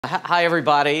Hi,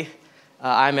 everybody.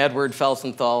 I'm Edward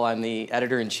Felsenthal. I'm the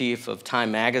editor-in-chief of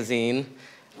Time magazine.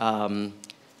 I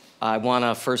want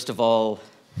to, first of all,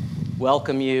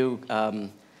 welcome you,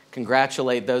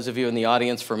 congratulate those of you in the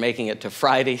audience for making it to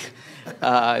Friday,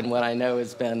 in what I know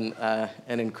has been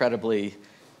an incredibly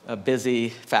busy,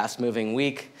 fast-moving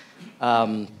week.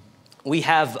 We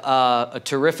have a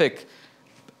terrific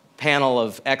panel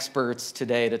of experts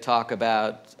today to talk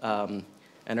about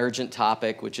an urgent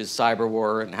topic, which is cyber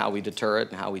war and how we deter it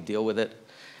and how we deal with it.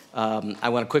 I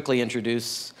want to quickly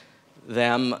introduce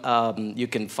them. You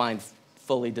can find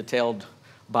fully detailed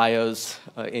bios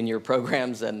in your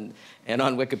programs and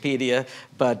on Wikipedia,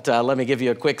 but let me give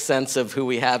you a quick sense of who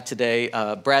we have today.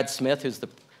 Brad Smith, who's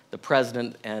the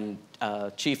president and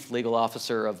chief legal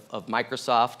officer of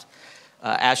Microsoft.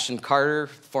 Ashton Carter,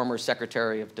 former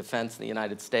Secretary of Defense in the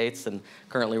United States and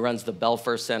currently runs the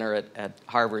Belfer Center at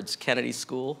Harvard's Kennedy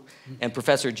School. And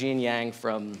Professor Jean Yang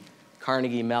from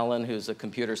Carnegie Mellon, who's a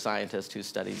computer scientist who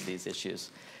studies these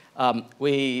issues.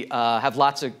 We have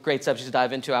lots of great subjects to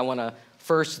dive into. I want to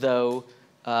first, though,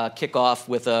 kick off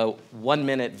with a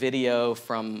 1-minute video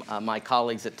from my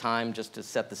colleagues at Time just to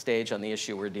set the stage on the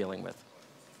issue we're dealing with.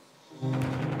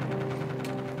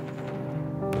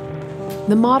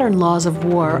 The modern laws of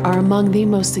war are among the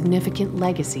most significant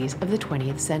legacies of the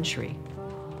 20th century.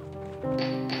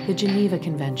 The Geneva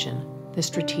Convention, the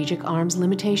Strategic Arms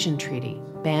Limitation Treaty,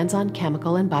 bans on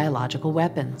chemical and biological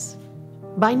weapons.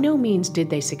 By no means did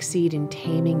they succeed in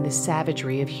taming the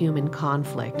savagery of human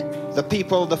conflict. The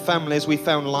people, the families we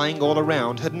found lying all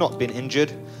around had not been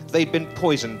injured. They'd been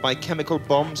poisoned by chemical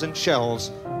bombs and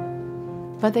shells.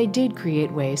 But they did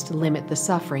create ways to limit the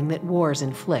suffering that wars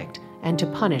inflict and to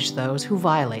punish those who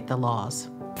violate the laws.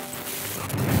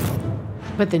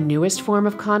 But the newest form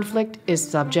of conflict is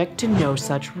subject to no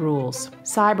such rules.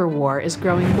 Cyber war is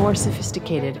growing more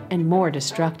sophisticated and more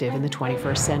destructive in the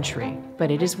 21st century, but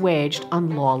it is waged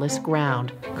on lawless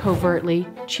ground, covertly,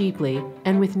 cheaply,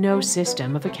 and with no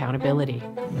system of accountability.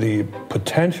 The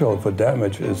potential for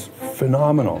damage is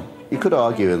phenomenal. You could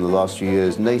argue in the last few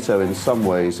years, NATO in some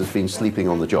ways has been sleeping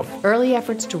on the job. Early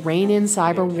efforts to rein in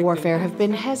cyber warfare have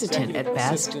been hesitant at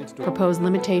best. Proposed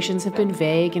limitations have been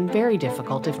vague and very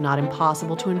difficult, if not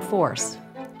impossible, to enforce.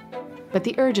 But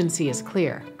the urgency is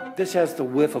clear. This has the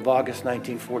whiff of August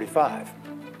 1945.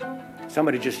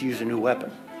 Somebody just used a new weapon,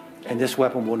 and this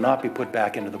weapon will not be put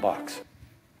back into the box.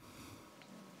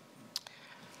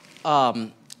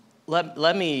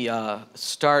 Let me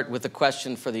start with a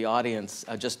question for the audience,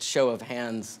 just show of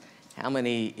hands. How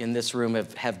many in this room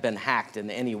have been hacked in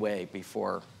any way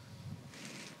before?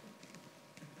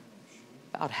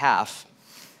 About half.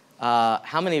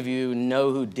 How many of you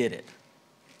know who did it?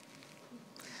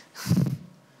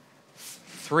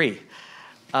 3.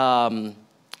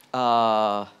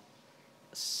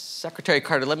 Secretary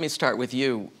Carter, let me start with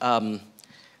you.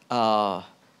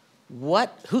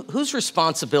 Whose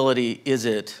responsibility is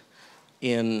it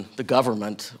in the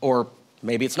government, or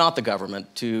maybe it's not the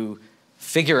government, to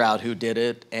figure out who did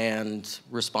it and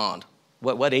respond?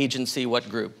 What agency, what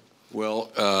group?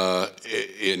 Well,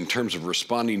 in terms of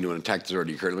responding to an attack that's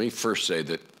already occurred, let me first say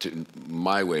that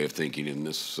my way of thinking, and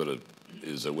this sort of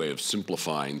is a way of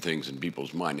simplifying things in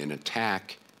people's mind, an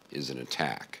attack is an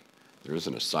attack. There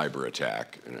isn't a cyber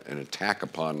attack. An attack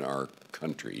upon our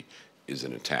country is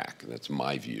an attack. That's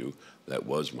my view. That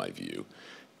was my view.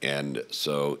 And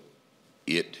so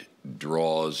it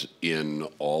draws in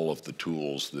all of the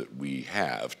tools that we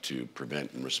have to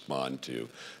prevent and respond to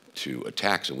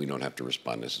attacks, and we don't have to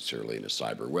respond necessarily in a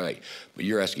cyber way. But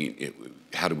you're asking,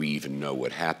 how do we even know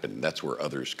what happened? That's where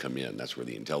others come in. That's where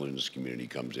the intelligence community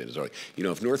comes in. So, you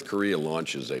know, if North Korea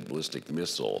launches a ballistic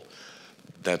missile,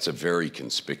 that's a very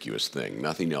conspicuous thing.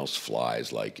 Nothing else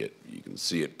flies like it. You can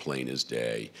see it plain as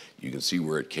day. You can see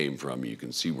where it came from. You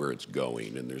can see where it's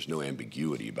going, and there's no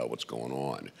ambiguity about what's going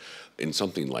on. In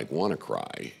something like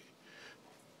WannaCry,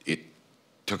 it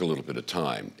took a little bit of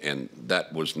time, and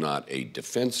that was not a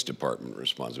Defense Department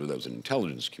responsibility. That was an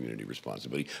intelligence community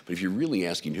responsibility. But if you're really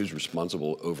asking who's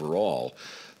responsible overall,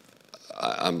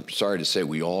 I'm sorry to say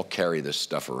we all carry this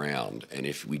stuff around, and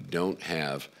if we don't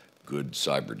have good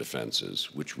cyber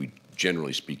defenses, which we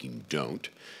generally speaking don't,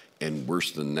 and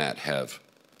worse than that have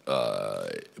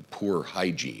poor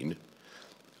hygiene,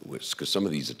 because some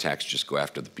of these attacks just go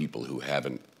after the people who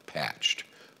haven't patched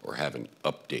or haven't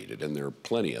updated, and there are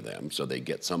plenty of them, so they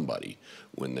get somebody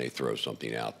when they throw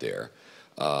something out there.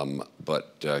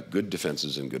 But good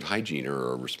defenses and good hygiene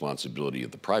are a responsibility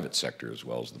of the private sector as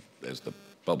well as the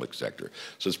public sector.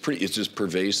 So it's just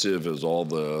pervasive as all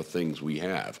the things we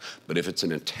have. But if it's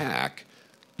an attack,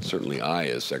 certainly I,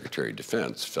 as Secretary of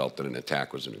Defense, felt that an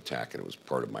attack was an attack, and it was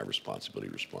part of my responsibility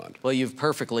to respond. Well, you've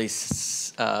perfectly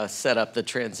set up the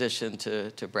transition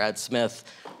to Brad Smith.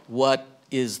 What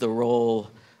is the role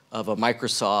of a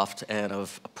Microsoft and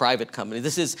of a private company?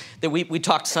 This is that we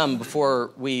talked some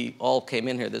before we all came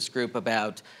in here, this group,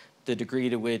 about the degree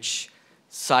to which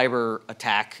cyber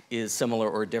attack is similar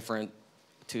or different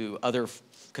to other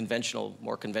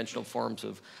more conventional forms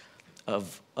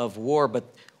of war, but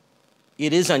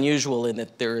it is unusual in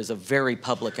that there is a very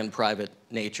public and private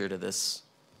nature to this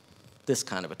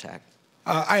kind of attack.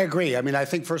 I agree. I mean, I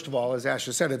think, first of all, as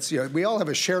Asha said, it's, we all have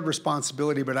a shared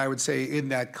responsibility, but I would say in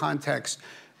that context,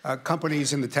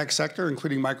 companies in the tech sector,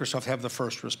 including Microsoft, have the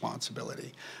first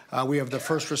responsibility. We have the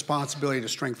first responsibility to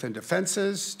strengthen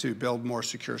defenses, to build more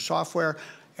secure software,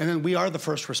 and then we are the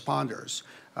first responders.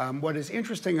 What is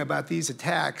interesting about these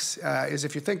attacks is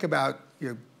if you think about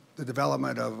the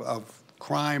development of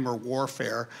crime or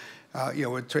warfare,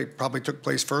 it probably took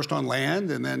place first on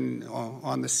land and then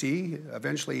on the sea,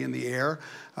 eventually in the air.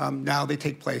 Now they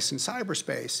take place in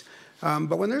cyberspace.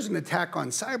 But when there's an attack on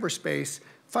cyberspace,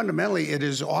 fundamentally it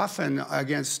is often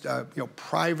against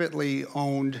privately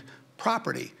owned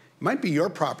property. It might be your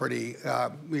property,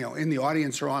 in the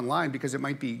audience or online, because it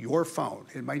might be your phone,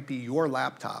 it might be your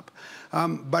laptop.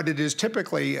 But it is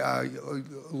typically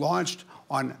launched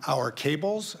on our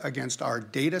cables, against our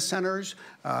data centers,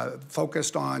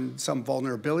 focused on some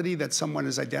vulnerability that someone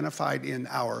has identified in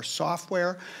our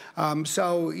software.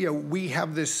 So we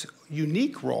have this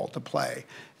unique role to play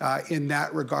in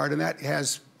that regard, and that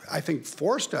has, I think,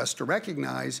 forced us to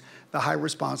recognize the high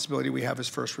responsibility we have as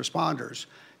first responders.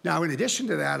 Now, in addition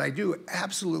to that, I do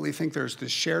absolutely think there's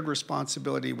this shared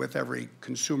responsibility with every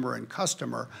consumer and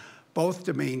customer, both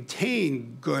to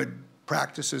maintain good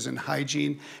practices and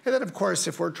hygiene, and then, of course,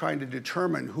 if we're trying to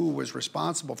determine who was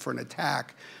responsible for an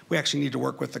attack, we actually need to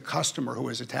work with the customer who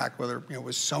was attacked, whether it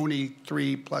was Sony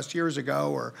 3+ years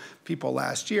ago or people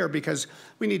last year, because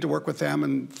we need to work with them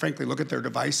and, frankly, look at their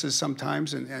devices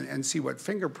sometimes and see what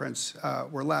fingerprints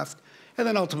were left. And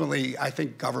then ultimately, I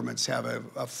think governments have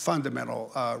a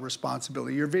fundamental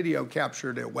responsibility. Your video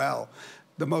captured it well.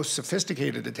 The most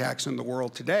sophisticated attacks in the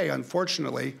world today,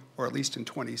 unfortunately, or at least in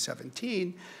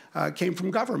 2017, came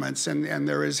from governments. And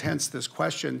there is hence this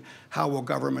question, how will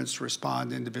governments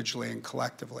respond individually and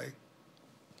collectively?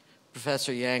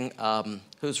 Professor Yang,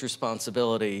 whose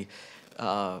responsibility?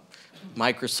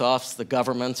 Microsoft's, the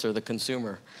government's, or the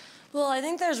consumer? Well, I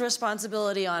think there's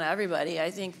responsibility on everybody.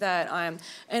 I think that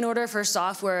in order for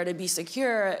software to be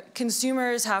secure,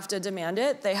 consumers have to demand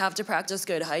it. They have to practice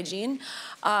good hygiene.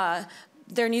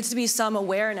 There needs to be some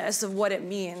awareness of what it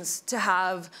means to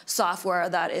have software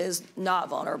that is not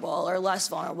vulnerable or less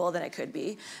vulnerable than it could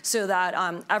be, so that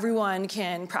everyone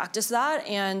can practice that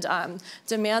and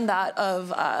demand that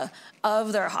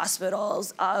of their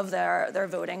hospitals, of their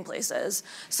voting places.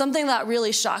 Something that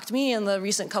really shocked me in the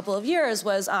recent couple of years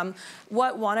was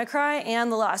what WannaCry and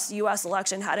the last US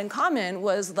election had in common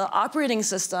was the operating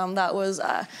system that was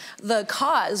the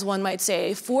cause, one might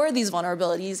say, for these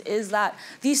vulnerabilities is that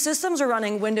these systems are running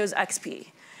Windows XP.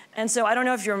 And so I don't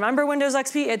know if you remember Windows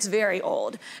XP, it's very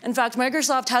old. In fact,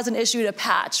 Microsoft hasn't issued a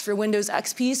patch for Windows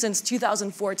XP since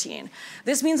 2014.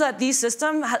 This means that these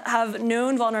systems have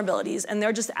known vulnerabilities and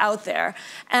they're just out there.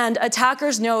 And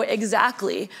attackers know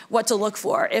exactly what to look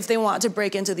for if they want to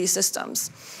break into these systems.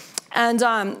 And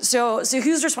so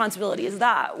whose responsibility is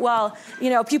that? Well,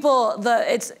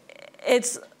 it's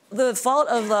the fault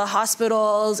of the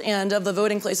hospitals and of the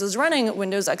voting places running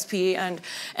Windows XP, and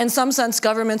in some sense,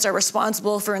 governments are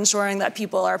responsible for ensuring that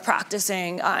people are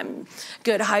practicing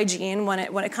good hygiene when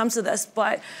it comes to this.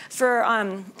 But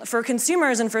for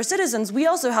consumers and for citizens, we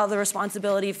also have the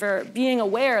responsibility for being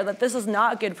aware that this is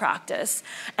not good practice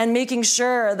and making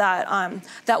sure that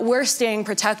that we're staying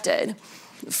protected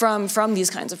from these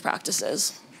kinds of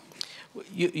practices.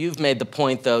 You've made the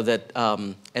point, though, that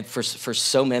and for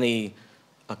so many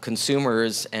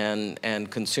consumers and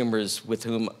consumers with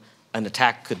whom an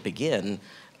attack could begin,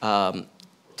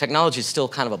 technology is still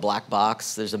kind of a black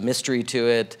box. There's a mystery to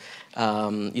it.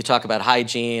 You talk about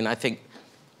hygiene. I think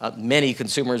many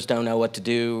consumers don't know what to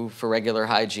do for regular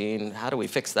hygiene. How do we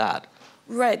fix that?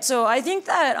 Right, so I think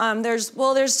that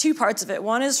there's two parts of it.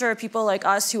 One is for people like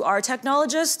us who are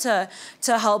technologists to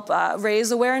help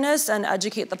raise awareness and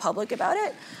educate the public about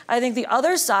it. I think the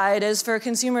other side is for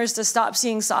consumers to stop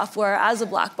seeing software as a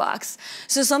black box.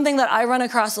 So something that I run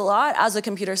across a lot as a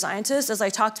computer scientist as I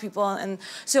talk to people, and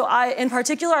so in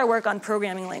particular, I work on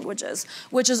programming languages,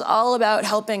 which is all about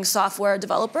helping software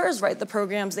developers write the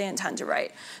programs they intend to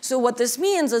write. So what this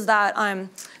means is that,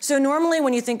 so normally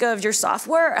when you think of your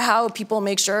software, how people people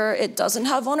make sure it doesn't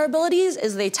have vulnerabilities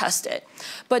is they test it.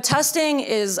 But testing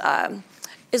is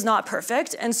not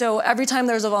perfect, and so every time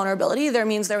there's a vulnerability, there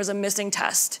means there was a missing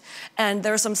test. And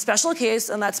there was some special case,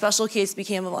 and that special case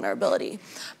became a vulnerability.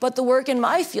 But the work in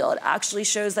my field actually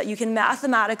shows that you can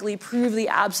mathematically prove the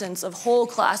absence of whole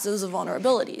classes of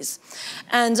vulnerabilities.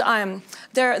 And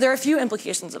there are a few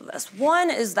implications of this.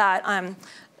 One is that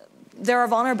there are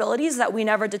vulnerabilities that we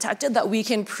never detected that we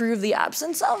can prove the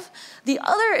absence of. The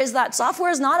other is that software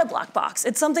is not a black box.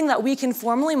 It's something that we can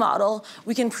formally model,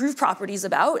 we can prove properties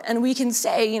about, and we can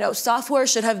say, software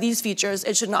should have these features,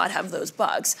 it should not have those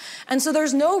bugs. And so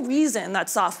there's no reason that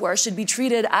software should be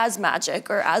treated as magic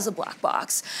or as a black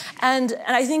box. And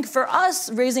I think for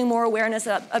us, raising more awareness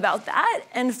about that,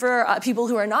 and for people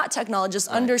who are not technologists,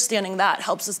 understanding that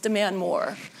helps us demand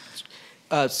more.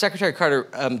 Secretary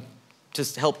Carter,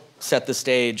 just help set the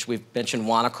stage. We've mentioned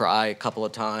WannaCry a couple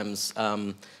of times.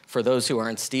 For those who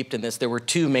aren't steeped in this, there were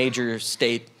 2 major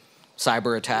state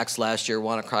cyber attacks last year.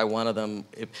 WannaCry, one of them.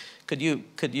 Could you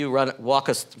walk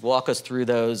us through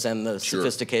those and the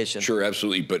sophistication? Sure,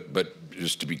 absolutely. But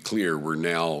just to be clear, we're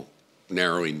now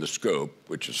narrowing the scope,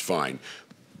 which is fine.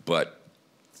 But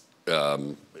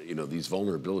these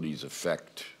vulnerabilities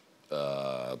affect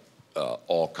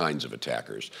all kinds of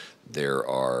attackers. There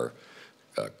are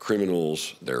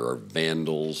criminals, there are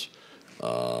vandals,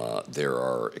 there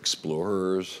are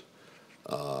explorers,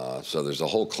 so there's a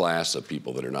whole class of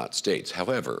people that are not states.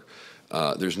 However,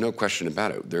 there's no question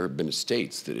about it. There have been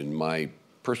states that, in my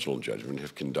personal judgment,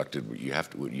 have conducted what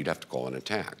you'd have to call an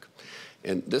attack.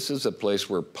 And this is a place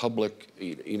where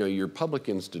your public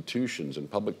institutions and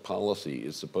public policy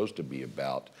is supposed to be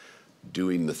about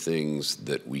doing the things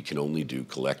that we can only do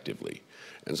collectively.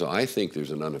 And so I think there's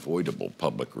an unavoidable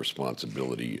public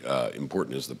responsibility,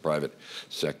 important as the private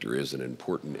sector is and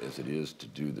important as it is to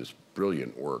do this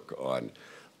brilliant work on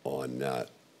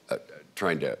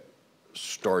trying to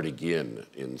start again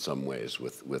in some ways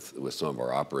with some of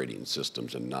our operating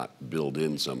systems and not build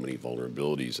in so many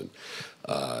vulnerabilities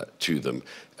to them.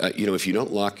 If you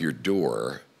don't lock your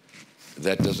door,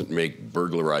 that doesn't make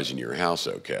burglarizing your house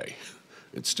okay.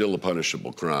 It's still a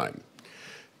punishable crime.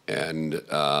 And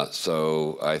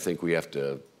so I think we have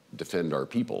to defend our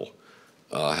people,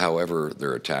 however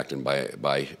they're attacked and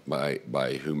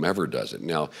by whomever does it.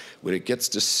 Now, when it gets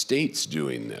to states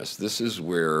doing this is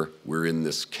where we're in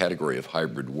this category of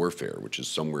hybrid warfare, which is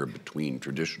somewhere between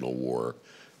traditional war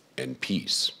and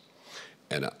peace.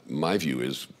 And my view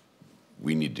is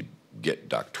we need to get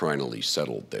doctrinally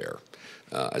settled there.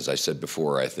 As I said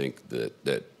before, I think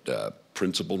that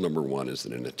principle number 1 is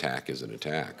that an attack is an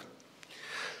attack.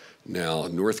 Now,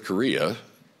 North Korea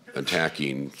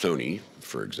attacking Sony,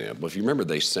 for example, if you remember,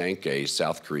 they sank a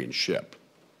South Korean ship.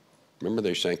 Remember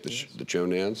they sank the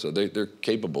Chonan? So they're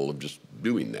capable of just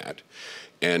doing that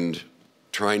and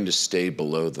trying to stay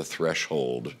below the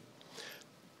threshold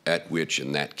at which,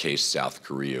 in that case, South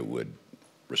Korea would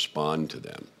respond to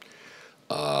them.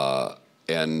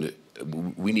 And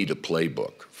we need a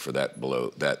playbook for that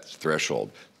below that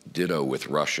threshold. Ditto with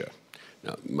Russia.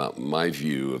 Now, my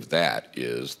view of that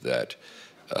is that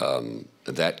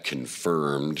that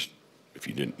confirmed, if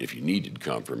you needed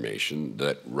confirmation,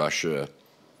 that Russia,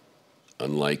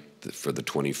 unlike for the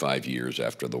 25 years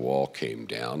after the wall came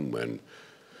down, when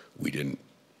we didn't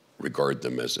regard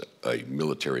them as a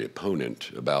military opponent,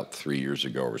 about 3 years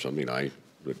ago or something,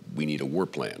 we need a war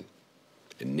plan,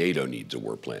 and NATO needs a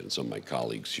war plan. Some of my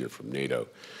colleagues here from NATO.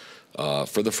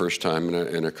 For the first time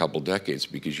in a couple decades,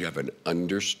 because you have an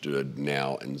understood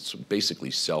now and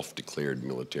basically self-declared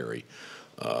military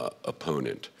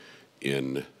opponent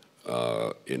in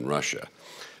Russia.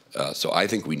 So I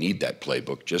think we need that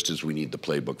playbook, just as we need the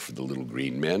playbook for the Little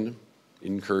Green Men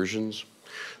incursions,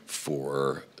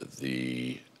 for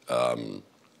the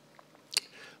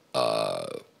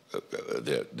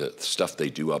stuff they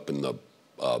do up in the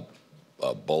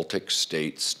Baltic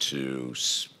states to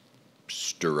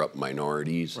stir up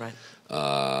minorities. Right.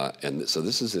 And so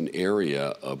this is an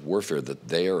area of warfare that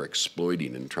they are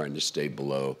exploiting and trying to stay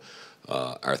below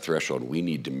our threshold. We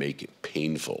need to make it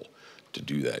painful to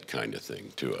do that kind of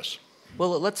thing to us.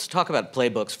 Well, let's talk about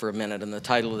playbooks for a minute. And the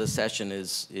title of this session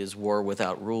is War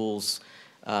Without Rules.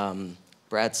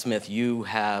 Brad Smith, you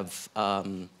have,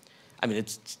 to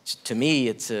me,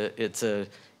 it's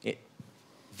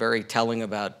very telling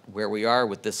about where we are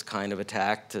with this kind of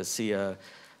attack, to see a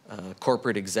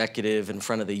corporate executive in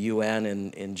front of the UN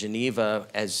in Geneva,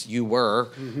 as you were,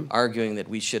 arguing that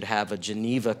we should have a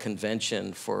Geneva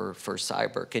Convention for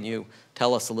cyber. Can you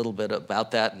tell us a little bit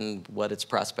about that and what its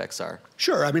prospects are?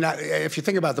 Sure. I mean, if you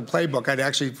think about the playbook, I'd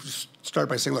actually start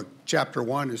by saying, look, Chapter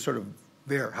 1 is sort of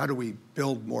there. How do we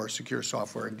build more secure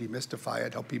software and demystify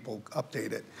it, help people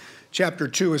update it? Chapter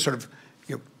 2 is sort of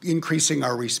increasing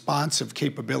our responsive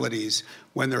capabilities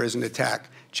when there is an attack.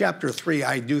 Chapter 3,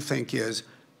 I do think, is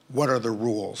what are the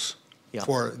rules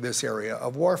for this area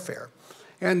of warfare?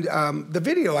 And the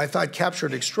video, I thought,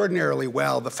 captured extraordinarily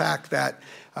well the fact that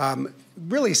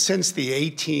really since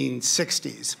the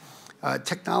 1860s,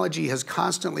 technology has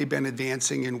constantly been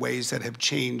advancing in ways that have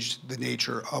changed the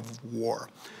nature of war.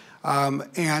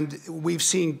 And we've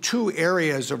seen two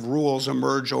areas of rules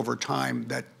emerge over time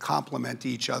that complement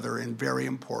each other in very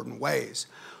important ways.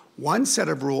 One set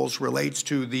of rules relates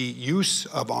to the use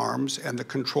of arms and the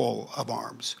control of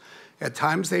arms. At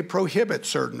times, they prohibit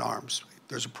certain arms.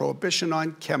 There's a prohibition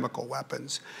on chemical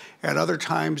weapons. At other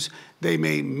times, they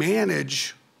may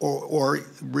manage or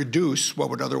reduce what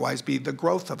would otherwise be the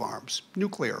growth of arms,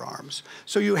 nuclear arms.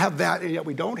 So you have that, and yet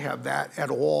we don't have that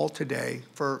at all today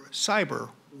for cyber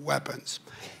weapons.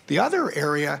 The other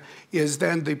area is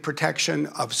then the protection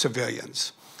of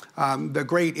civilians. The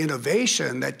great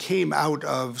innovation that came out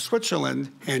of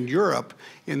Switzerland and Europe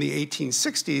in the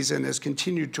 1860s and has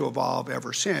continued to evolve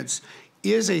ever since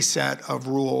is a set of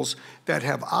rules that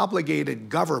have obligated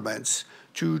governments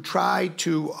to try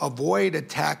to avoid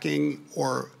attacking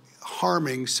or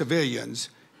harming civilians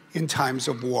in times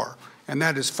of war. And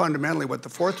that is fundamentally what the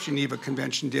Fourth Geneva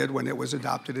Convention did when it was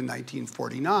adopted in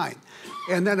 1949.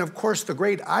 And then, of course, the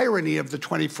great irony of the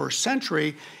 21st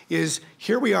century is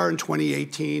here we are in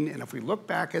 2018, and if we look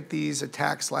back at these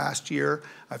attacks last year,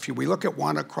 if we look at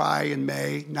WannaCry in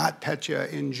May,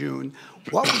 NotPetya in June,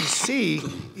 what we see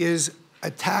is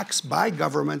attacks by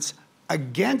governments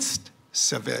against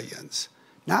civilians.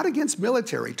 Not against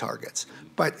military targets,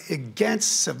 but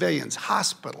against civilians,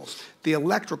 hospitals, the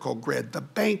electrical grid, the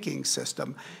banking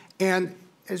system. And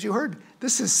as you heard,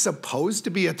 this is supposed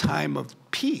to be a time of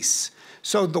peace.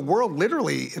 So the world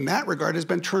literally, in that regard, has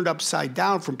been turned upside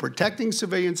down from protecting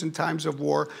civilians in times of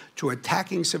war to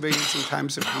attacking civilians in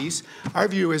times of peace. Our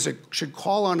view is it should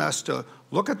call on us to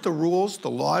look at the rules, the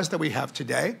laws that we have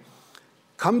today,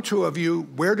 come to a view,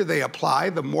 where do they apply?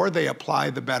 The more they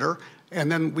apply, the better. And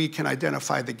then we can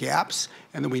identify the gaps,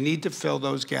 and then we need to fill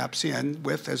those gaps in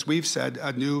with, as we've said,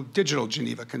 a new digital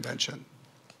Geneva Convention.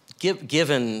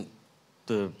 Given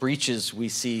the breaches we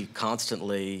see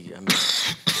constantly, I mean,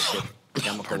 the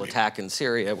chemical attack in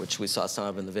Syria, which we saw some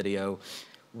of in the video,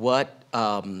 what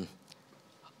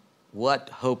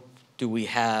hope do we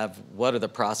have? What are the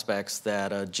prospects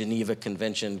that a Geneva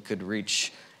Convention could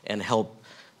reach and help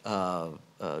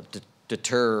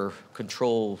deter,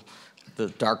 control the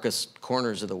darkest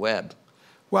corners of the web?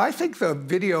 Well, I think the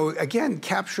video, again,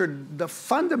 captured the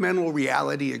fundamental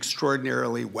reality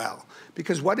extraordinarily well,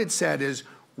 because what it said is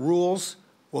rules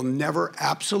will never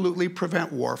absolutely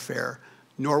prevent warfare,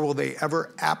 nor will they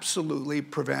ever absolutely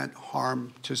prevent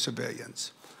harm to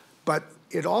civilians. But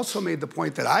it also made the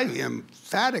point that I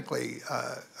emphatically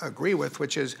agree with,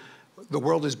 which is the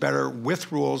world is better with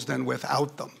rules than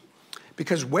without them.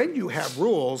 Because when you have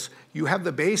rules, you have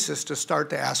the basis to start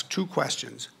to ask two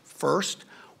questions. First,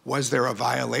 was there a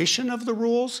violation of the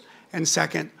rules? And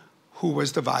second, who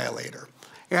was the violator?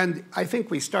 And I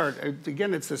think we start,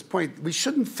 again, it's this point, we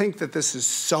shouldn't think that this is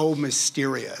so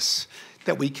mysterious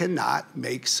that we cannot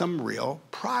make some real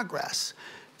progress.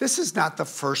 This is not the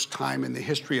first time in the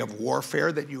history of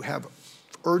warfare that you have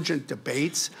urgent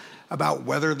debates about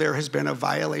whether there has been a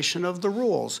violation of the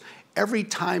rules. Every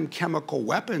time chemical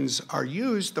weapons are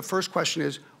used, the first question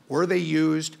is, were they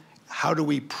used? How do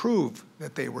we prove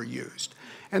that they were used?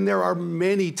 And there are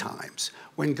many times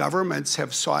when governments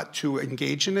have sought to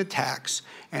engage in attacks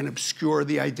and obscure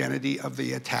the identity of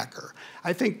the attacker.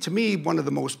 I think, to me, one of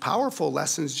the most powerful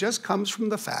lessons just comes from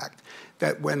the fact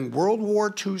that when World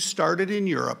War II started in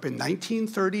Europe in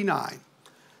 1939,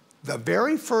 the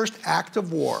very first act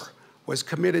of war was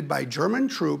committed by German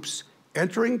troops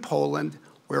entering Poland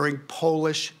wearing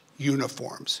Polish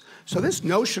uniforms. So this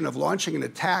notion of launching an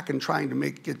attack and trying to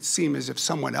make it seem as if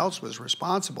someone else was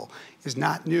responsible is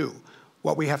not new.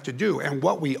 What we have to do, and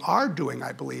what we are doing,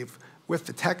 I believe, with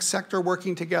the tech sector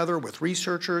working together, with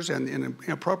researchers, and in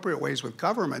appropriate ways with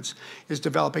governments, is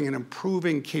developing an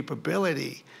improving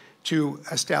capability to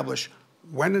establish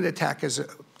when an attack has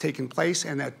taken place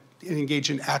and engage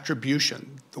in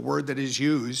attribution, the word that is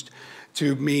used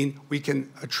to mean we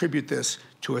can attribute this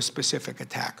to a specific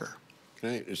attacker.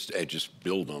 Can I just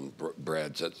build on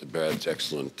Brad's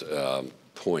excellent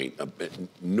point?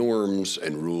 Norms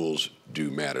and rules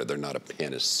do matter. They're not a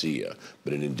panacea.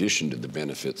 But in addition to the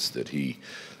benefits that he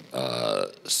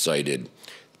cited,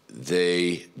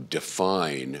 they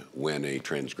define when a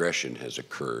transgression has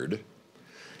occurred,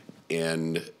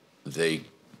 and they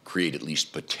create at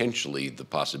least potentially the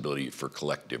possibility for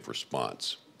collective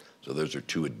response. So those are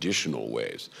two additional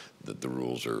ways that the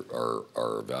rules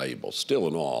are valuable. Still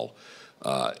in all,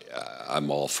 I'm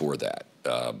all for that.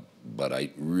 But I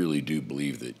really do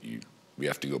believe that we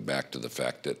have to go back to the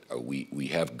fact that we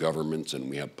have governments and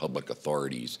we have public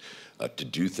authorities to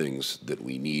do things that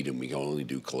we need, and we can only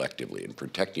do collectively. And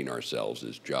protecting ourselves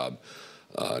is job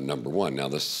number one. Now,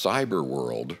 the cyber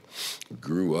world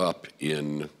grew up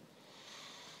in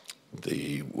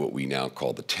what we now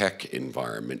call the tech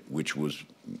environment, which was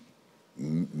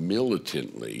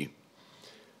militantly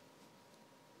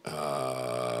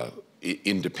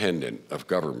independent of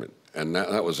government. And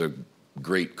that was a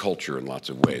great culture in lots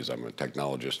of ways. I'm a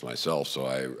technologist myself, so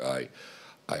I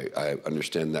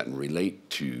understand that and relate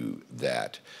to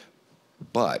that.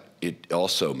 But it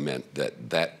also meant that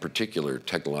that particular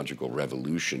technological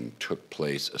revolution took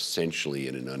place essentially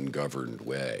in an ungoverned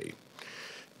way.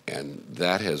 And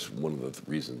that has one of the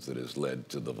reasons that has led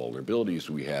to the vulnerabilities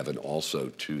we have, and also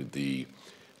to the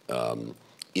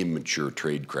immature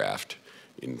tradecraft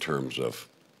in terms of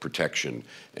protection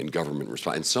and government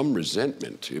response, and some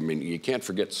resentment. I mean, you can't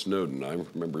forget Snowden. I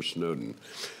remember Snowden.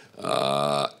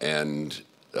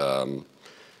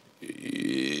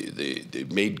 They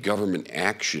made government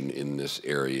action in this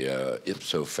area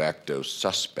ipso facto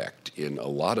suspect in a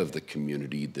lot of the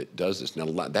community that does this. Now,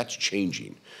 that's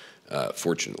changing,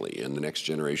 fortunately, and the next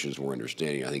generations we're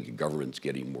understanding. I think governments are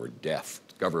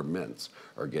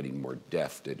getting more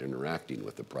deft at interacting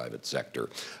with the private sector.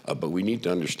 But we need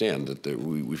to understand that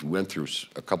we went through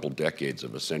a couple decades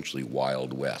of essentially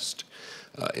Wild West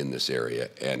in this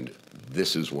area, and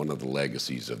this is one of the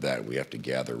legacies of that. We have to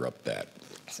gather up that.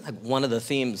 One of the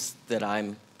themes that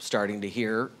I'm starting to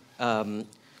hear,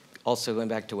 also going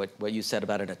back to what you said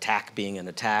about an attack being an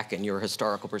attack and your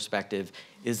historical perspective,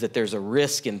 is that there's a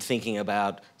risk in thinking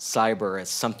about cyber as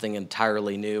something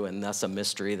entirely new and thus a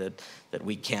mystery that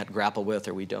we can't grapple with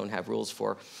or we don't have rules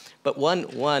for. But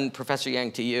one Professor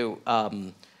Yang, to you,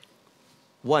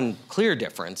 one clear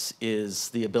difference is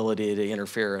the ability to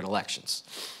interfere in elections.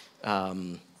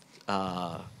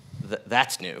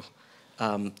 That's new.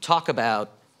 Talk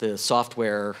about the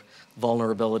software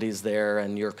vulnerabilities there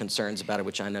and your concerns about it,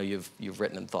 which I know you've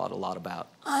written and thought a lot about.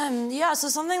 Yeah, so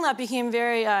something that became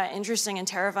very interesting and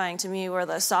terrifying to me were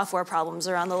the software problems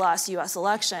around the last US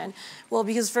election. Well,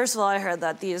 because first of all, I heard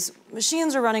that these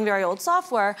machines are running very old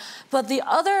software, but the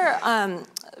other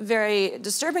very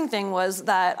disturbing thing was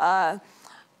that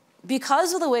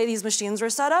because of the way these machines were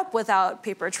set up without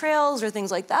paper trails or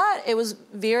things like that, it was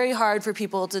very hard for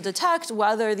people to detect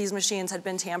whether these machines had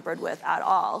been tampered with at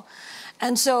all.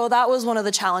 And so that was one of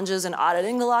the challenges in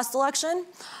auditing the last election.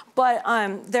 But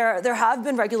there have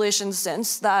been regulations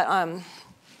since that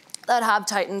have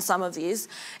tightened some of these.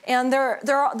 And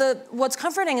what's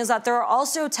comforting is that there are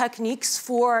also techniques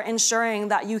for ensuring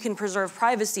that you can preserve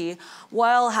privacy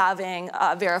while having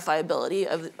verifiability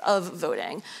of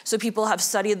voting. So people have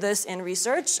studied this in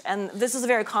research, and this is a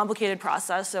very complicated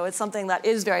process, so it's something that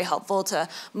is very helpful to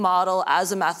model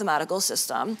as a mathematical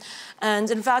system.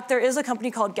 And in fact, there is a company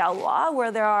called Galois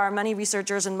where there are many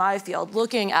researchers in my field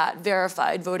looking at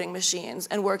verified voting machines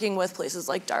and working with places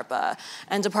like DARPA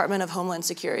and Department of Homeland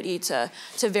Security to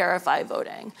verify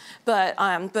voting. But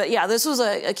yeah, this was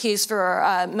a case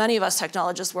for many of us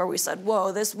technologists where we said,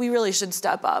 whoa, we really should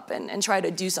step up and try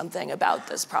to do something about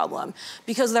this problem,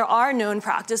 because there are known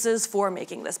practices for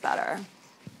making this better.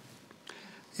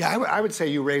 Yeah, I would say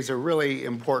you raise a really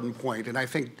important point, and I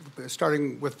think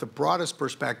starting with the broadest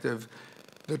perspective,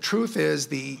 the truth is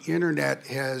the internet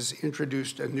has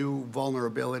introduced a new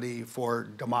vulnerability for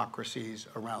democracies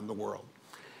around the world.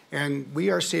 And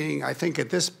we are seeing, I think at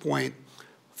this point,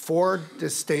 4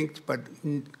 distinct but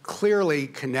clearly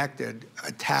connected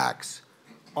attacks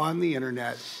on the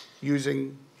internet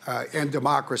using, and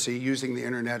democracy using the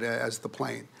internet as the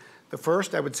plane. The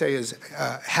first, I would say, is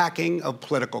hacking of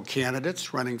political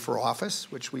candidates running for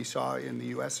office, which we saw in the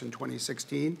US in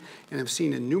 2016 and have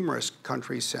seen in numerous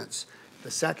countries since.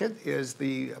 The second is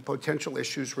the potential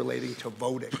issues relating to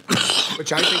voting,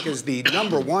 which I think is the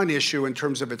 #1 issue in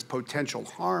terms of its potential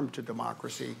harm to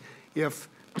democracy if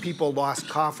people lost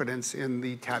confidence in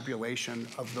the tabulation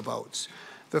of the votes.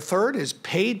 The third is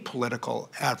paid political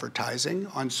advertising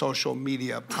on social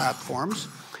media platforms.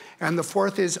 And the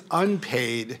fourth is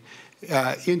unpaid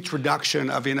introduction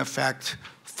of, in effect,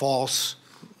 false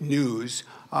news.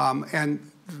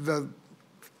 And the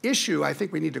issue I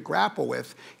think we need to grapple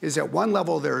with is at one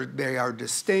level they are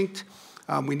distinct,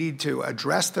 We need to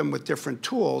address them with different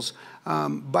tools.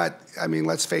 But, I mean,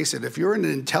 let's face it, if you're in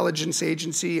an intelligence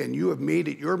agency and you have made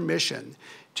it your mission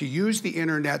to use the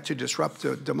internet to disrupt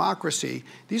democracy,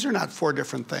 these are not four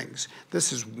different things.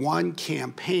 This is one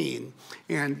campaign,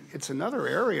 and it's another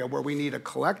area where we need a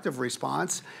collective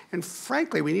response, and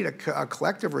frankly, we need a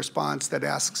collective response that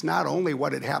asks not only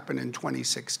what had happened in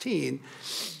 2016,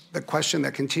 the question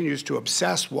that continues to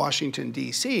obsess Washington,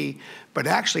 D.C., but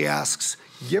actually asks,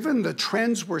 given the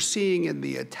trends we're seeing in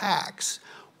the attacks,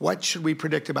 what should we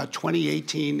predict about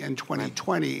 2018 and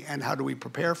 2020, and how do we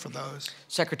prepare for those?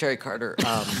 Secretary Carter,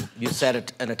 you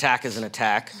said an attack is an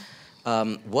attack.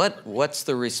 What's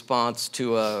the response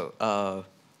to an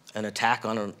attack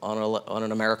on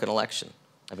an American election?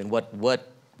 I mean, what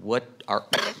are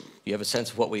you have a sense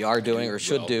of what we are doing or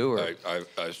should do? Or?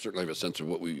 I certainly have a sense of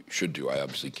what we should do. I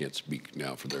obviously can't speak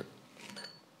now for the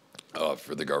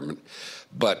government,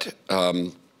 but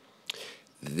I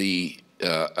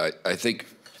think.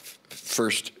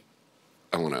 First,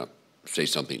 I want to say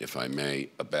something, if I may,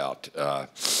 about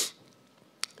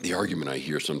the argument I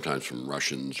hear sometimes from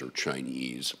Russians or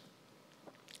Chinese,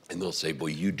 and they'll say, well,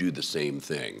 you do the same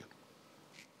thing.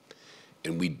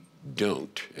 And we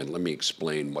don't, and let me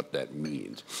explain what that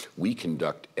means. We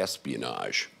conduct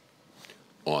espionage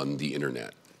on the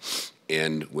internet,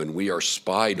 and when we are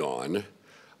spied on,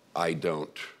 I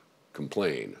don't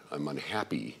complain. I'm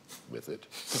unhappy with it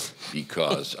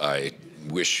because I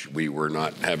wish we were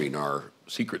not having our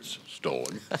secrets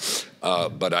stolen.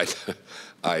 But I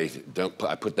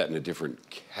put that in a different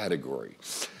category.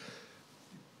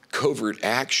 Covert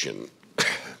action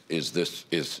is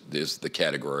the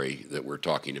category that we're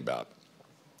talking about.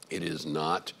 It is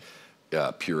not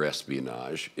pure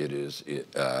espionage. It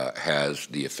has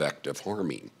the effect of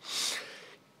harming.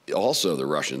 Also, the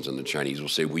Russians and the Chinese will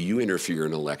say, well, you interfere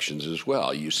in elections as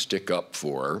well. You stick up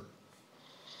for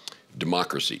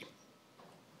democracy.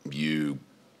 You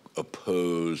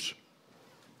oppose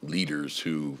leaders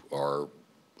who are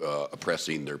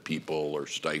oppressing their people or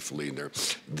stifling their.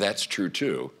 That's true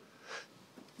too.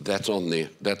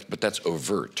 But that's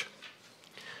overt.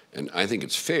 And I think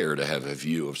it's fair to have a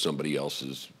view of somebody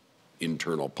else's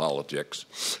internal politics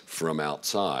from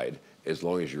outside, as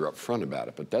long as you're upfront about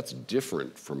it. But that's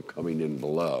different from coming in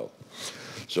below.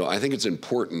 So I think it's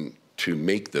important to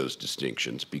make those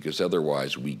distinctions, because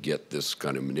otherwise we get this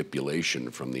kind of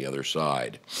manipulation from the other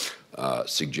side,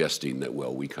 suggesting that,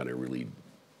 well, we kind of really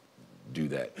do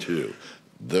that too.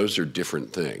 Those are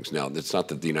different things. Now, it's not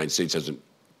that the United States hasn't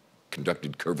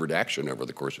conducted covert action over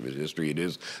the course of its history. It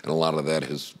is, and a lot of that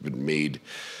has been made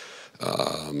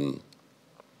a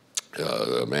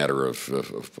matter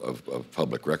of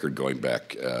public record going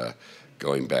back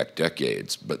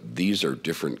decades. But these are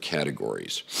different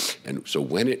categories. And so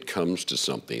when it comes to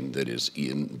something that is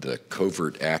in the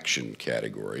covert action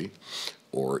category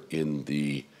or in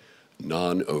the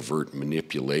non-overt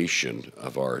manipulation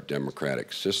of our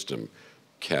democratic system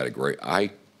category,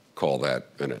 I call that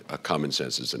a common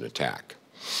sense is an attack.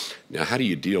 Now, how do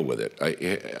you deal with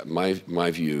it?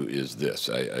 My view is this.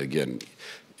 Again,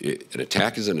 an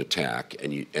attack is an attack,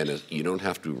 and you don't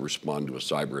have to respond to a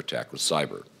cyber attack with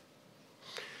cyber.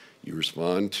 You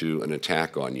respond to an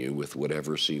attack on you with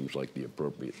whatever seems like the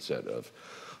appropriate set of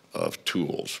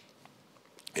tools.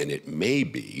 And it may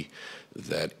be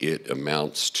that it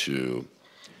amounts to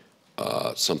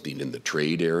something in the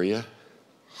trade area.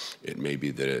 It may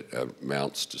be that it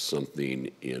amounts to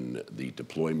something in the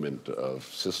deployment of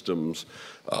systems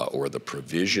or the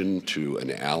provision to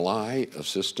an ally of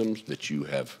systems that you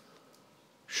have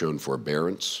shown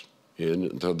forbearance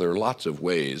in. There are lots of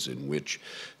ways in which,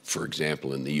 for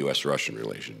example, in the U.S.-Russian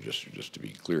relation, just to be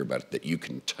clear about it, that you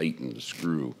can tighten the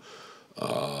screw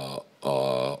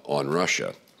on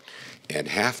Russia and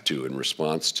have to in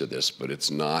response to this, but it's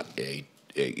not a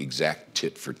exact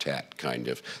tit-for-tat kind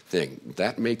of thing.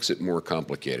 That makes it more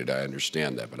complicated. I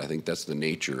understand that, but I think that's the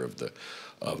nature of the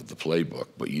playbook.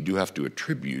 But you do have to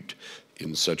attribute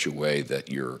in such a way that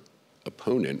your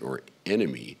opponent or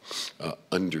enemy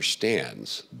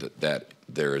understands that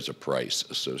there is a price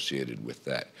associated with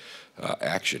that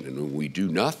action. And when we do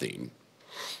nothing,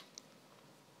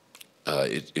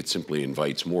 it simply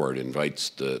invites more. It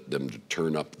invites them to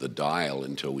turn up the dial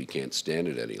until we can't stand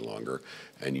it any longer,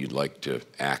 and you'd like to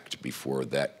act before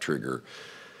that trigger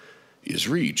is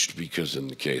reached, because in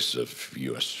the case of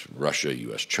U.S.-Russia,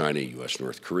 U.S.-China,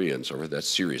 U.S.-North Korea, and so forth, that's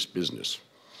serious business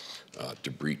to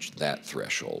breach that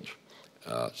threshold.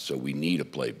 So we need a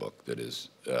playbook that is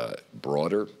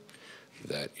broader,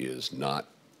 that is not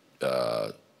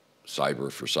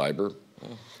cyber for cyber,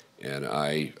 And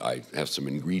I have some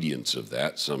ingredients of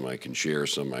that. Some I can share,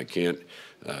 some I can't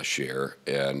share.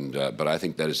 But I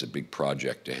think that is a big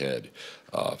project ahead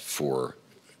for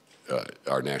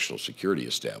our national security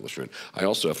establishment. I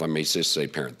also, if I may just say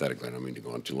parenthetically, I don't mean to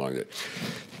go on too long, that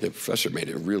the professor made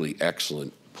a really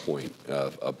excellent point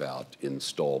about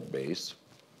installed base.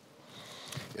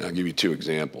 And I'll give you two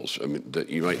examples. I mean,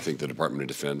 you might think the Department of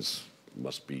Defense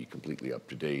must be completely up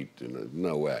to date.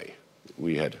 No way.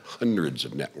 We had hundreds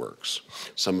of networks,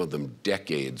 some of them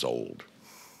decades old,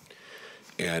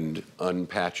 and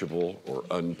unpatchable or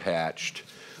unpatched,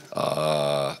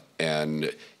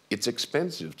 and it's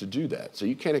expensive to do that. So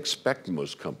you can't expect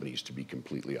most companies to be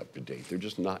completely up to date. They're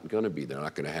just not going to be. They're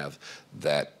not going to have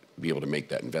that, be able to make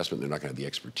that investment. They're not going to have the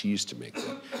expertise to make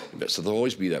that investment. So there'll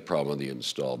always be that problem on the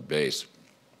installed base.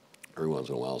 Every once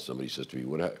in a while, somebody says to me,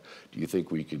 do you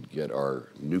think we could get our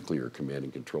nuclear command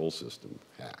and control system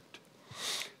hacked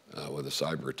with a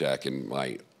cyber attack? And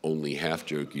my only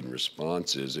half-joking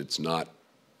response is, it's not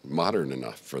modern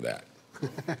enough for that.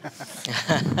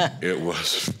 It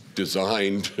was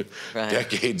designed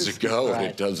decades ago, and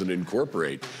it doesn't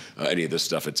incorporate any of this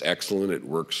stuff. It's excellent. It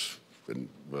works, and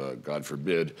God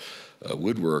forbid,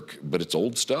 would work, but it's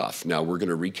old stuff. Now we're going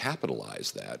to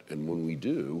recapitalize that, and when we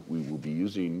do, we will be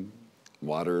using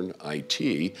modern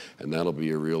IT, and that'll be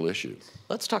a real issue.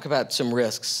 Let's talk about some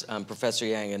risks, Professor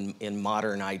Yang, in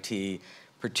modern IT,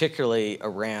 particularly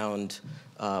around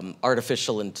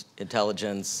artificial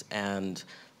intelligence and,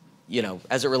 you know,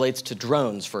 as it relates to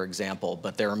drones, for example,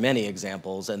 but there are many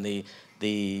examples, and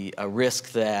the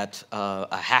risk that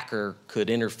a hacker could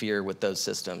interfere with those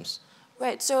systems.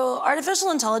 Right, so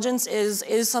artificial intelligence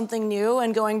is something new,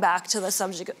 and going back to the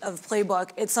subject of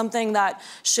playbook, it's something that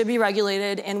should be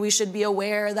regulated, and we should be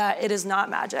aware that it is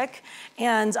not magic,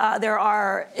 and there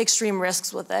are extreme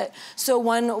risks with it. So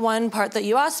one part that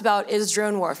you asked about is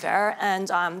drone warfare, and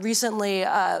recently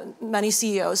many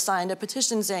CEOs signed a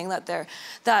petition saying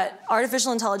that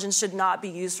artificial intelligence should not be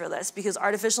used for this, because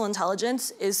artificial intelligence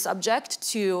is subject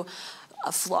to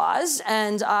flaws,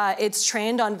 and it's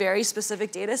trained on very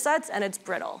specific data sets, and it's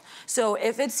brittle. So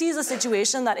if it sees a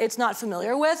situation that it's not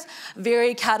familiar with,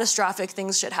 very catastrophic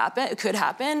things could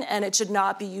happen, and it should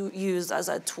not be used as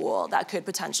a tool that could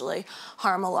potentially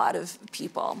harm a lot of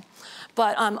people.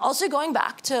 But also going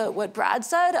back to what Brad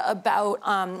said about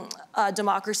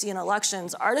democracy and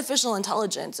elections, artificial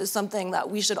intelligence is something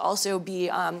that we should also be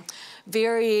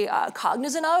very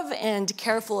cognizant of and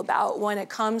careful about when it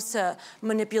comes to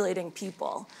manipulating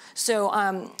people.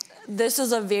 So this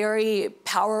is a very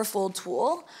powerful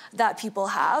tool that people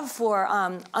have for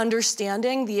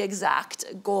understanding the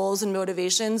exact goals and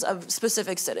motivations of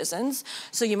specific citizens.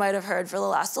 So you might have heard for the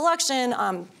last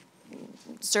election,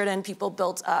 certain people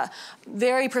built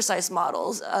very precise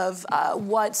models of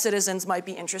what citizens might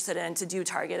be interested in to do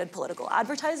targeted political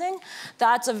advertising.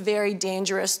 That's a very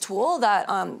dangerous tool that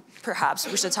perhaps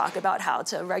we should talk about how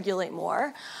to regulate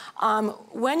more.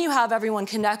 When you have everyone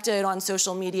connected on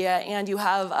social media and you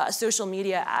have social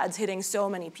media ads hitting so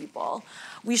many people,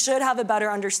 we should have a better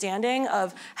understanding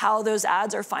of how those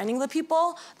ads are finding the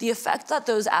people, the effect that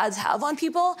those ads have on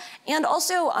people, and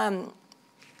also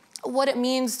what it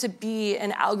means to be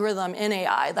an algorithm in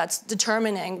AI that's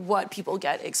determining what people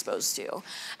get exposed to.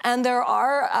 And there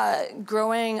are a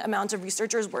growing amount of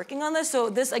researchers working on this,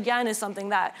 so this again is something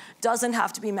that doesn't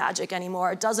have to be magic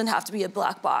anymore. It doesn't have to be a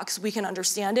black box. We can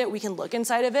understand it, we can look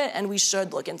inside of it, and we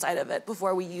should look inside of it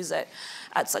before we use it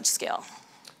at such scale.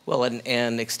 Well,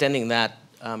 and extending that,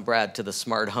 Brad, to the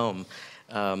smart home,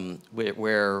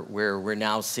 where we're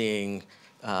now seeing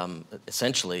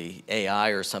essentially AI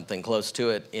or something close to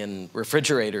it in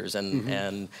refrigerators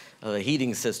and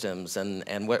heating systems,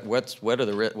 and what are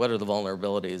the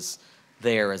vulnerabilities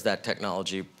there as that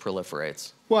technology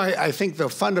proliferates? Well, I think the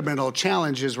fundamental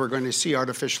challenge is we're going to see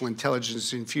artificial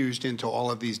intelligence infused into all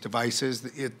of these devices.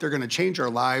 They're going to change our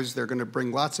lives. They're going to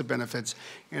bring lots of benefits,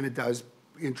 and it does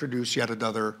introduce yet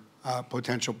another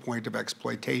potential point of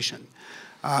exploitation.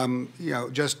 You know,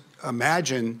 just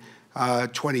imagine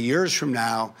 20 years from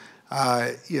now,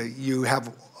 you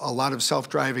have a lot of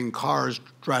self-driving cars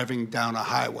driving down a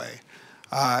highway.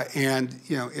 And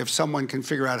you know, if someone can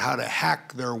figure out how to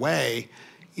hack their way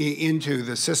into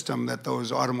the system that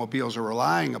those automobiles are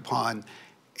relying upon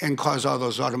and cause all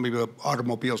those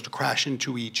automobiles to crash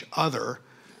into each other,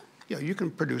 you know, you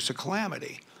can produce a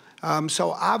calamity.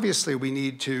 So obviously we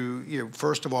need to, you know,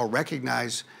 first of all,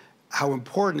 recognize how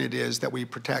important it is that we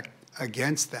protect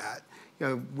against that. You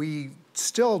know, we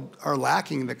still are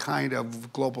lacking the kind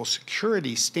of global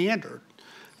security standard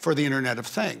for the Internet of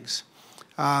Things.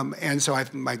 And so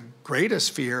my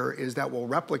greatest fear is that we'll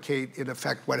replicate, in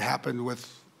effect, what happened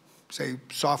with say,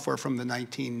 software from the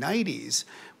 1990s.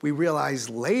 We realized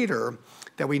later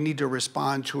that we need to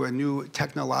respond to a new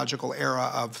technological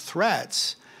era of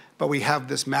threats, but we have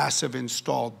this massive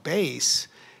installed base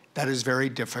that is very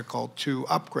difficult to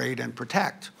upgrade and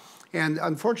protect. And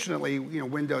unfortunately,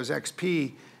 Windows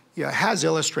XP has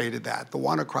illustrated that. The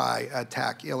WannaCry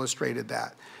attack illustrated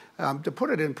that. To put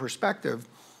it in perspective,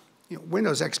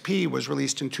 Windows XP was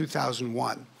released in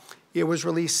 2001. It was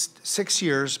released 6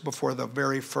 years before the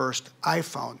very first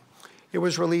iPhone. It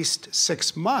was released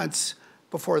 6 months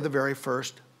before the very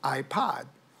first iPod.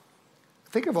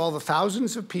 Think of all the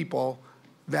thousands of people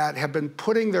that have been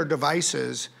putting their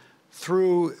devices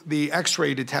through the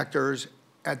X-ray detectors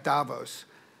at Davos.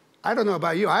 I don't know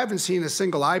about you, I haven't seen a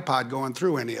single iPod going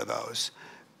through any of those.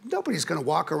 Nobody's going to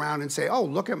walk around and say, oh,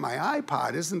 look at my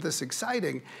iPod, isn't this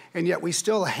exciting? And yet we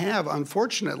still have,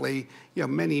 unfortunately,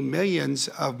 many millions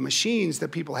of machines that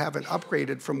people haven't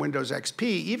upgraded from Windows XP,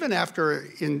 even after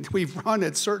we've run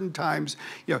at certain times,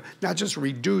 not just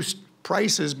reduced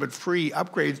prices, but free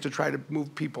upgrades to try to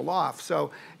move people off. So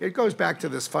it goes back to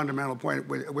this fundamental point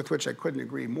with which I couldn't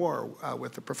agree more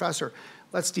with the professor.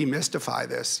 Let's demystify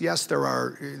this. Yes, there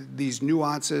are these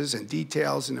nuances and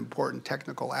details and important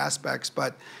technical aspects,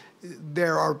 but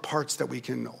there are parts that we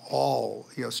can all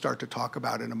start to talk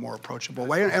about in a more approachable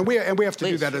way, and we have to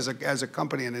do that as a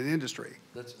company and an industry.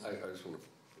 I just want to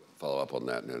follow up on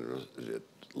that, and it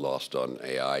lost on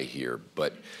AI here,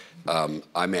 but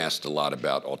I'm asked a lot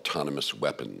about autonomous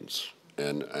weapons,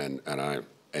 and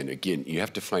again, you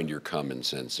have to find your common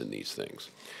sense in these things.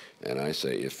 And I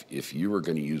say, if you are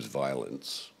going to use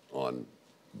violence on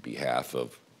behalf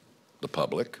of the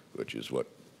public, which is what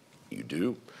you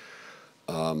do,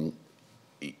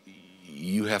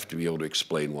 you have to be able to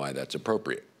explain why that's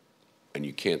appropriate. And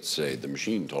you can't say, the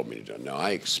machine told me to do it. Now,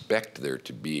 I expect there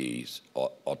to be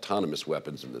autonomous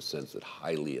weapons in the sense that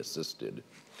highly assisted,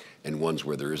 and ones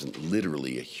where there isn't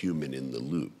literally a human in the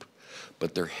loop.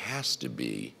 But there has to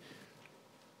be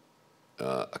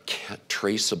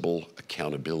traceable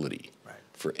accountability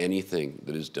for anything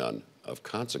that is done of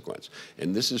consequence.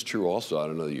 And this is true also, I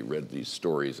don't know that you read these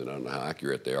stories, and I don't know how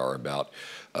accurate they are, about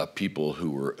people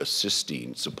who were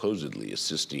supposedly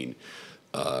assisting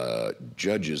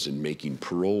judges in making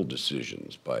parole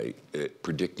decisions by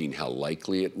predicting how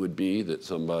likely it would be that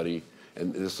somebody,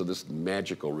 so this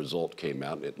magical result came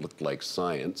out, and it looked like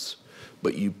science,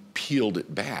 but you peeled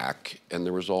it back, and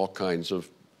there was all kinds of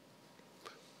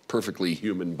perfectly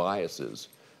human biases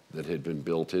that had been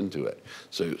built into it.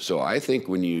 So I think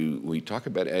when we talk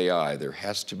about AI, there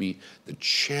has to be, the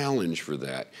challenge for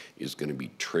that is going to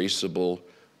be traceable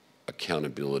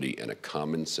accountability and a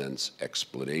common sense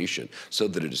explanation, so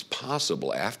that it is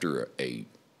possible after a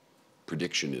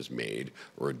prediction is made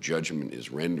or a judgment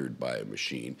is rendered by a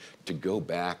machine to go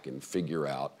back and figure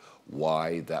out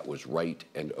why that was right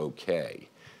and okay.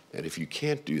 And if you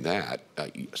can't do that,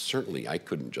 certainly I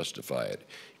couldn't justify it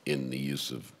in the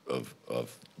use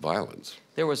of violence.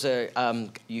 There was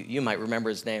you might remember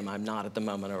his name, I'm not at the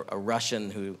moment, a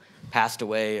Russian who passed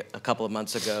away a couple of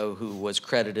months ago, who was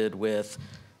credited with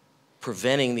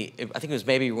preventing I think it was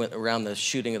maybe around the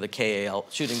shooting down of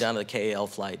the KAL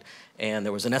flight, and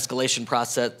there was an escalation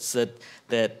process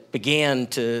that began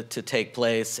to take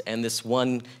place, and this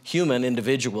one human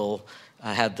individual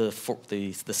had the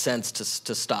sense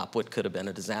to stop what could have been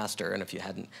a disaster. And if you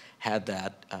hadn't had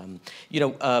that,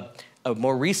 a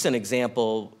more recent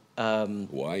example,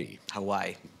 Hawaii.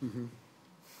 Mm-hmm.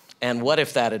 And what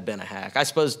if that had been a hack? I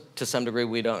suppose to some degree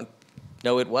we don't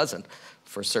know it wasn't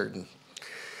for certain.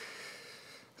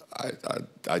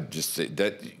 I just say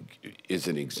that is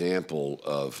an example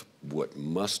of what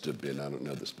must have been, I don't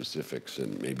know the specifics,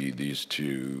 and maybe these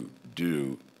two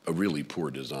do, a really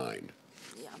poor design.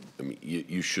 I mean,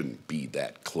 you shouldn't be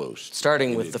that close.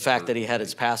 Starting with the fact that he had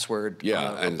his password.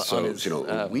 Yeah, and so,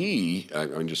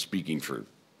 I'm just speaking for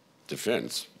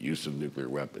defense, use of nuclear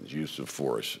weapons, use of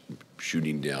force,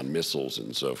 shooting down missiles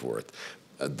and so forth.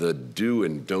 The do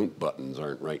and don't buttons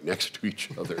aren't right next to each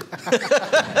other.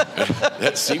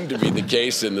 That seemed to be the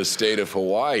case in the state of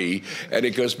Hawaii, and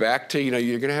it goes back to,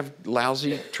 you're going to have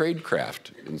lousy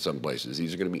tradecraft in some places.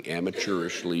 These are going to be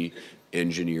amateurishly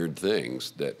engineered things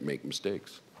that make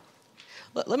mistakes.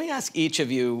 Let me ask each of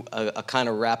you a kind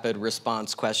of rapid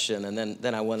response question, and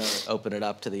then I want to open it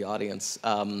up to the audience.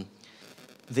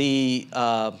 The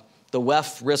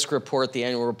WEF risk report, the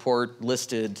annual report,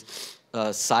 listed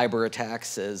cyber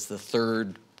attacks as the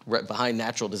third, behind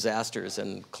natural disasters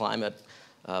and climate,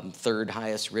 third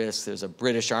highest risk. There's a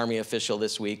British Army official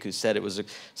this week who said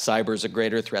cyber is a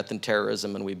greater threat than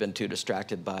terrorism, and we've been too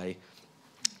distracted by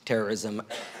terrorism.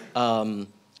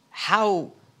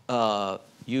 How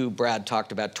you, Brad,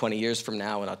 talked about 20 years from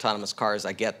now in autonomous cars.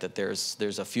 I get that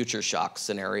there's a future shock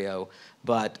scenario,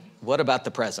 but what about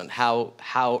the present?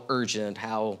 How urgent?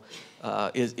 How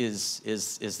is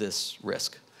this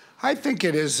risk? I think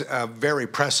it is a very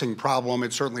pressing problem.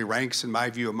 It certainly ranks, in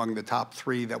my view, among the top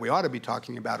 3 that we ought to be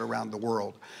talking about around the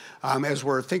world. As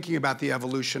we're thinking about the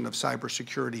evolution of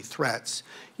cybersecurity threats,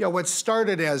 what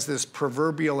started as this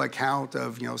proverbial account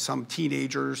of, some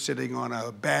teenager sitting on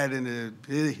a bed in it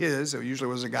usually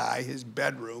was a guy, his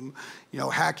bedroom,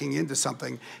 hacking into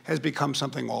something, has become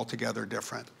something altogether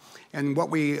different. And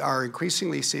what we are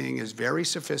increasingly seeing is very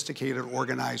sophisticated,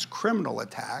 organized criminal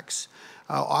attacks,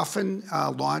 often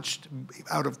launched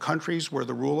out of countries where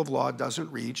the rule of law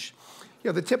doesn't reach.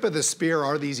 The tip of the spear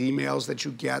are these emails that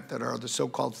you get that are the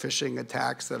so-called phishing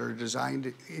attacks that are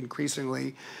designed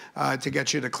increasingly to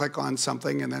get you to click on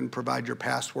something and then provide your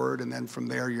password, and then from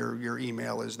there your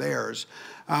email is theirs.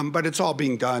 But it's all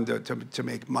being done to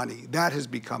make money. That has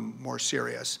become more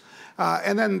serious.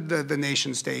 And then the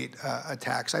nation-state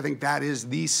attacks. I think that is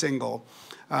the single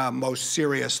most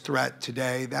serious threat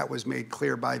today. That was made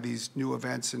clear by these new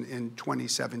events in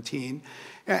 2017.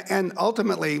 And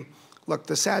ultimately, look,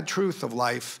 the sad truth of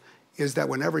life is that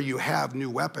whenever you have new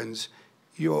weapons,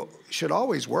 you should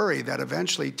always worry that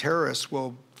eventually terrorists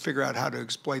will figure out how to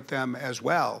exploit them as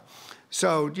well.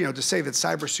 So, to say that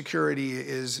cybersecurity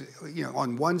is,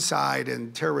 on one side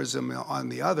and terrorism on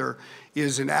the other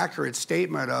is an accurate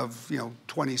statement of,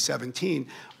 2017.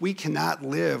 We cannot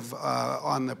live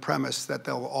on the premise that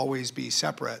they'll always be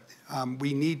separate.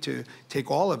 We need to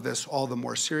take all of this all the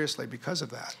more seriously because of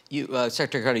that. You,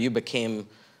 Secretary Carter, you became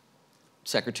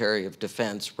Secretary of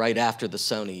Defense right after the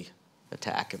Sony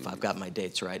attack, if I've got my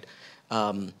dates right.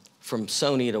 From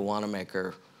Sony to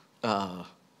Wanamaker,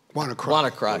 WannaCry.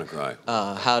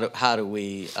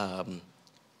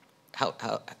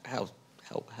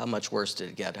 How much worse did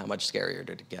it get? How much scarier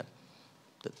did it get?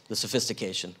 The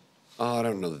sophistication. I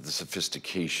don't know that the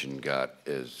sophistication got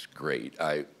as great.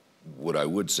 What I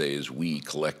would say is we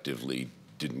collectively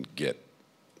didn't get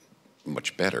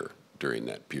much better during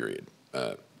that period.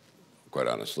 Quite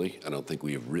honestly, I don't think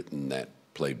we have written that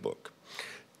playbook.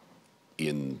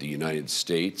 In the United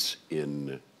States,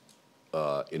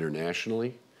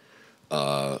 internationally,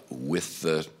 with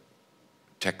the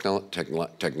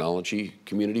technology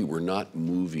community, we're not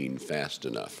moving fast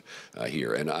enough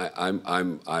here. And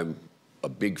I'm a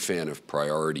big fan of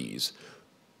priorities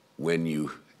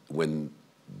when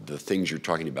the things you're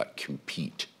talking about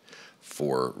compete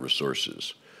for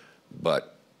resources.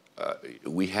 But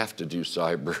we have to do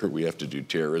cyber, we have to do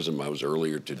terrorism. I was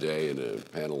earlier today in a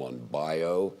panel on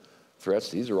bio threats.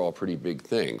 These are all pretty big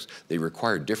things. They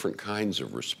require different kinds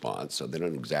of response, so they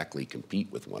don't exactly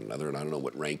compete with one another, and I don't know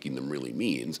what ranking them really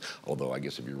means, although I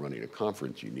guess if you're running a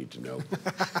conference, you need to know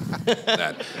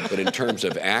that. But in terms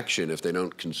of action, if they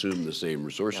don't consume the same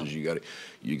resources, you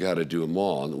got to do them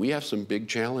all. And we have some big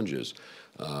challenges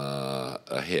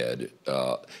ahead.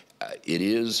 It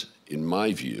is, in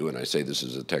my view, and I say this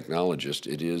as a technologist,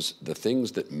 it is the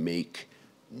things that make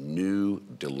new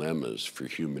dilemmas for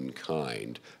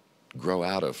humankind grow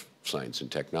out of science and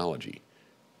technology,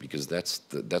 because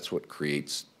that's what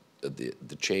creates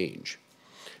the change.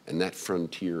 And that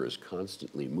frontier is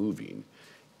constantly moving,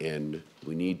 and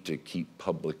we need to keep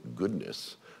public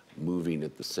goodness moving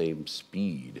at the same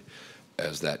speed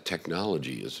as that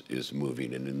technology is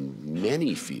moving. And in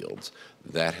many fields,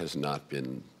 that has not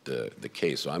been the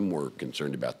case. So I'm more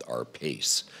concerned about our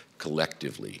pace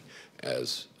collectively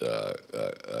as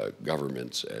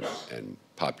governments and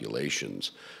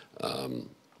populations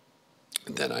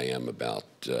than I am about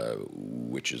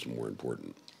which is more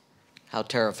important. How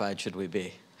terrified should we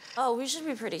be? Oh, we should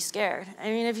be pretty scared. I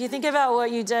mean, if you think about what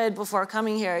you did before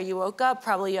coming here, you woke up,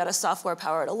 probably you had a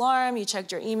software-powered alarm, you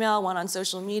checked your email, went on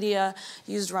social media,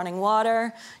 used running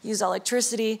water, used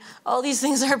electricity. All these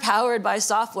things are powered by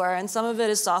software, and some of it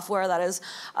is software that is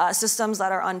systems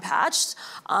that are unpatched.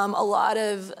 A lot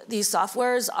of these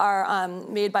softwares are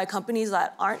made by companies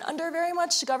that aren't under very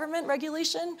much government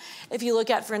regulation. If you look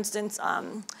at, for instance,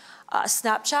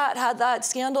 Snapchat had that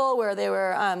scandal where they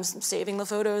were saving the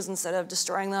photos instead of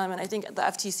destroying them, and I think the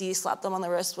FTC slapped them on the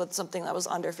wrist with something that was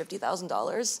under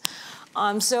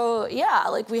 $50,000. So yeah,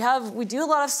 like we do a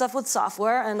lot of stuff with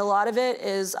software, and a lot of it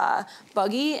is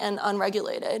buggy and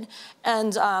unregulated.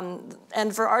 And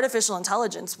for artificial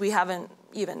intelligence, we haven't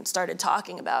even started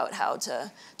talking about how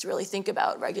to really think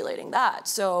about regulating that.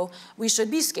 So we should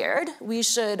be scared. We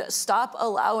should stop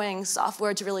allowing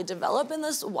software to really develop in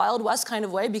this Wild West kind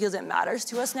of way, because it matters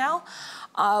to us now.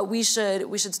 We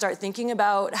should start thinking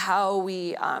about how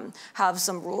we have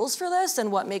some rules for this and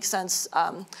what makes sense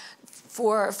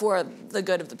for the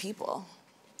good of the people.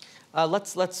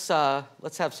 Let's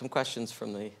have some questions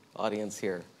from the audience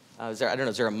here. I don't know,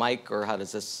 is there a mic, or how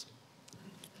does this?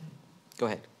 Go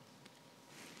ahead.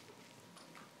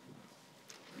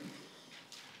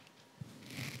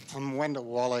 I'm Wendell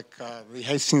Wallach, the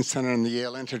Hastings Center and the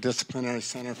Yale Interdisciplinary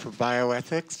Center for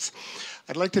Bioethics.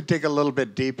 I'd like to dig a little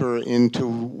bit deeper into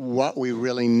what we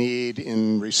really need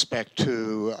in respect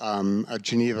to a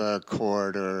Geneva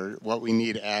Accord, or what we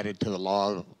need added to the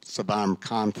laws of armed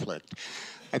conflict.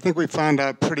 I think we found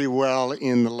out pretty well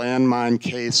in the landmine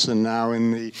case and now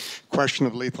in the question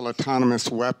of lethal autonomous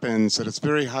weapons that it's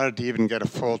very hard to even get a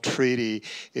full treaty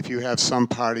if you have some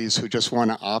parties who just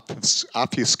want to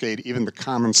obfuscate even the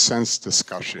common sense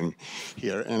discussion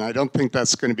here. And I don't think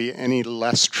that's going to be any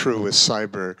less true with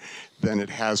cyber than it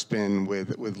has been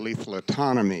with lethal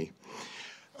autonomy.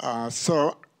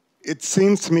 So it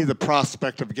seems to me the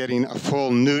prospect of getting a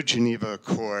full new Geneva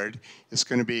Accord is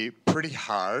going to be pretty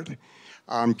hard.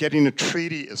 Getting a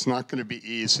treaty is not going to be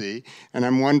easy, and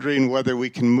I'm wondering whether we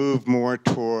can move more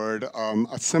toward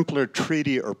a simpler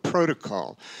treaty or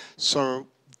protocol. So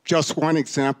just one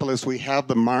example is we have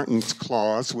the Martens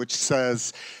Clause, which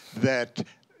says that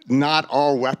not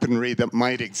all weaponry that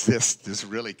might exist is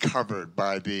really covered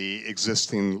by the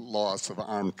existing laws of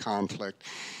armed conflict.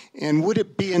 And would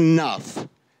it be enough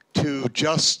to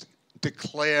just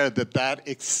declare that that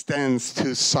extends to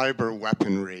cyber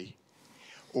weaponry?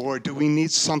 Or do we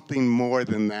need something more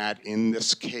than that in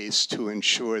this case to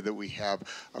ensure that we have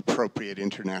appropriate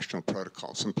international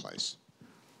protocols in place?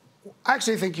 I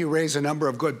actually think you raise a number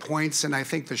of good points, and I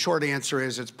think the short answer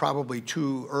is it's probably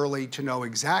too early to know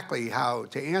exactly how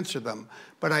to answer them.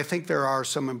 But I think there are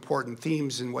some important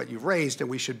themes in what you've raised, and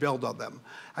we should build on them.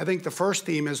 I think the first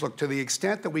theme is, look, to the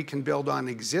extent that we can build on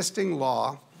existing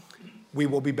law, we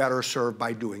will be better served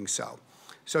by doing so.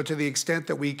 So to the extent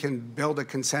that we can build a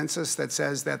consensus that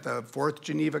says that the Fourth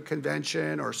Geneva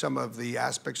Convention or some of the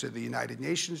aspects of the United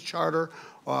Nations Charter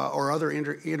or other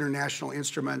international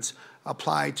instruments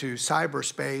apply to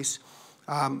cyberspace,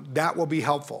 that will be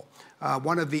helpful.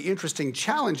 One of the interesting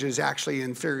challenges actually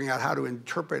in figuring out how to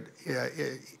interpret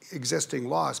existing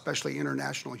law, especially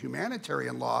international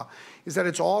humanitarian law, is that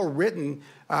it's all written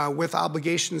with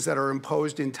obligations that are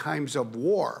imposed in times of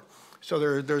war. So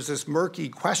there's this murky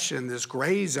question, this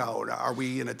gray zone. Are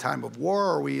we in a time of war,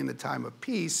 or are we in a time of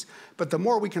peace? But the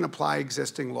more we can apply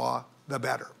existing law, the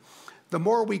better. The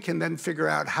more we can then figure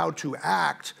out how to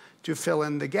act to fill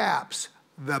in the gaps,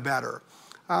 the better.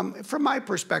 From my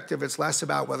perspective, it's less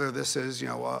about whether this is,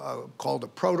 called a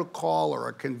protocol or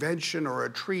a convention or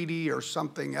a treaty or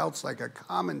something else like a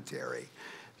commentary.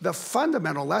 The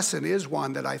fundamental lesson is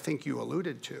one that I think you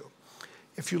alluded to.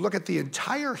 If you look at the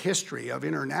entire history of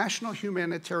international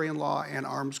humanitarian law and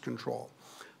arms control,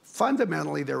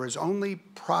 fundamentally there is only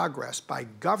progress by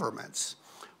governments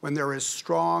when there is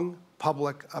strong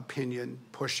public opinion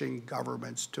pushing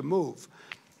governments to move.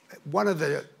 One of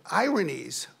the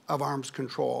ironies of arms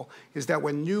control is that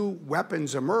when new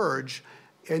weapons emerge,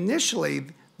 initially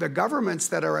the governments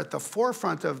that are at the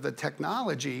forefront of the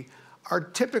technology are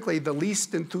typically the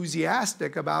least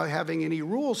enthusiastic about having any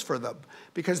rules for them,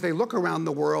 because they look around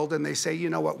the world and they say, you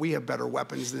know what, we have better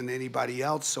weapons than anybody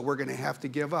else, so we're going to have to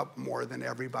give up more than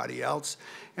everybody else.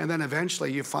 And then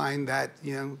eventually you find that,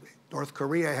 North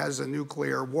Korea has a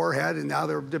nuclear warhead and now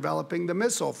they're developing the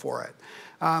missile for it.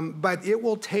 But it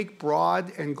will take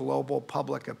broad and global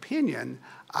public opinion,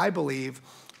 I believe,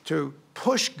 to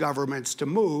push governments to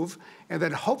move. And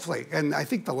then hopefully, and I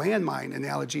think the landmine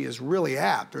analogy is really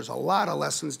apt. There's a lot of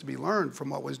lessons to be learned from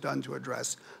what was done to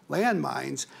address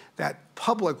landmines. That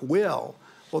public will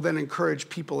then encourage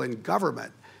people in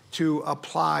government to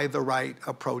apply the right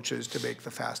approaches to make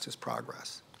the fastest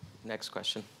progress. Next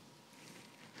question.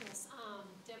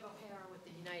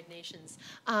 Nations.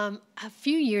 A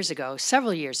few years ago,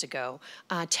 several years ago,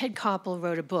 Ted Koppel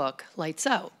wrote a book, Lights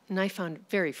Out, and I found it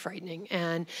very frightening.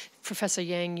 And Professor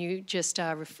Yang, you just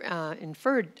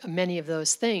inferred many of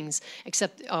those things,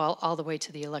 except all the way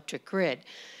to the electric grid.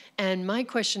 And my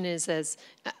question is, as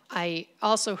I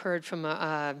also heard from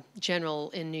a general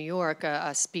in New York,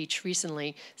 a speech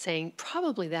recently saying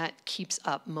probably that keeps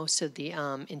up most of the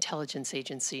intelligence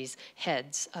agencies,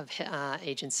 heads of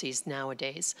agencies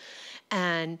nowadays.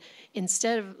 And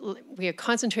instead of, we are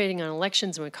concentrating on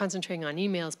elections and we're concentrating on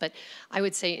emails, but I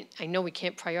would say, I know we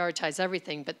can't prioritize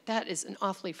everything, but that is an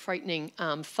awfully frightening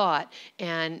thought.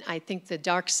 And I think the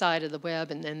dark side of the web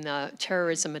and then the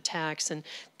terrorism attacks, and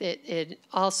it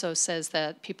also says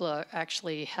that people are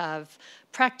actually have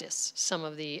practiced some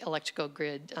of the electrical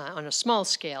grid on a small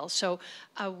scale. So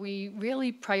are we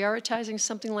really prioritizing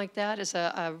something like that as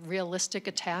a realistic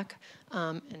attack?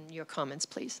 And your comments,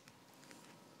 please.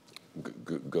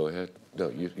 Go ahead. No,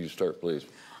 you start, please.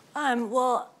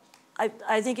 Well,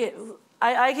 I think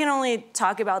I can only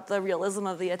talk about the realism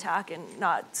of the attack and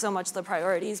not so much the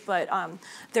priorities, but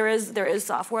there is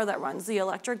software that runs the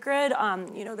electric grid.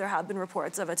 You know, there have been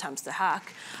reports of attempts to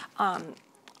hack.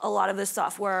 A lot of this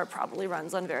software probably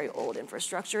runs on very old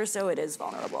infrastructure, so it is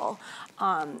vulnerable.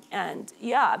 And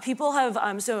yeah, people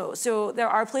have, so there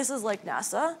are places like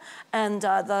NASA and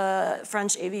the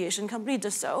French aviation company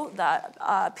Dassault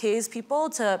that pays people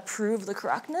to prove the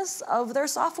correctness of their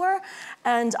software.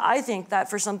 And I think that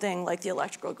for something like the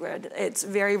electrical grid, it's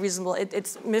very reasonable.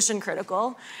 It's mission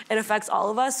critical. It affects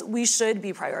all of us. We should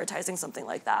be prioritizing something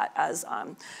like that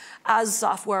as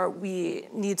software we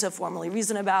need to formally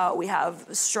reason about, we have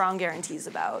strong guarantees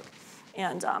about,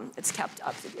 and it's kept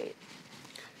up to date.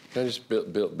 Can I just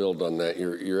build on that?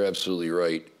 You're absolutely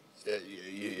right.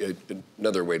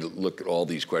 Another way to look at all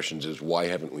these questions is, why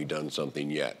haven't we done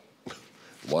something yet?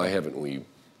 Why haven't we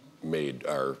made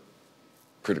our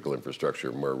critical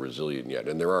infrastructure more resilient yet?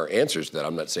 And there are answers that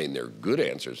I'm not saying they're good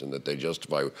answers and that they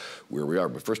justify where we are,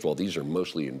 but first of all, these are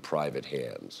mostly in private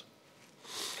hands.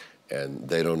 And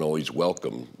they don't always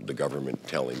welcome the government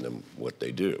telling them what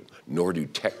they do, nor do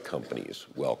tech companies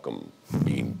welcome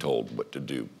being told what to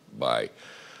do by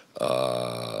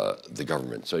the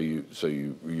government. So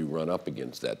you run up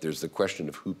against that. There's the question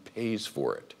of who pays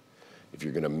for it. If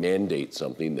you're going to mandate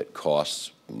something that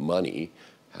costs money,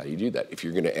 how do you do that? If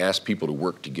you're going to ask people to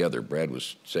work together, Brad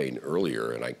was saying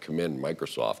earlier, and I commend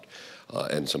Microsoft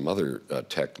and some other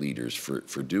tech leaders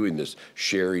for doing this,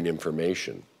 sharing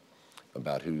information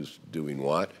about who's doing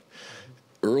what.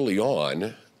 Early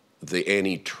on, the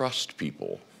antitrust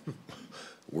people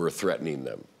were threatening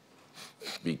them,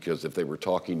 because if they were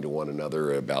talking to one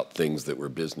another about things that were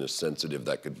business sensitive,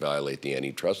 that could violate the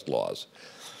antitrust laws.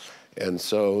 And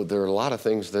so there are a lot of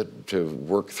things that to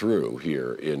work through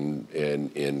here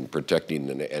in protecting,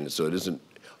 and so it isn't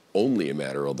only a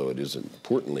matter, although it is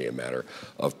importantly a matter,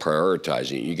 of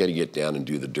prioritizing. You got to get down and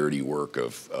do the dirty work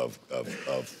of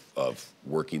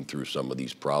working through some of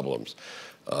these problems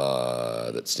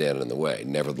that stand in the way.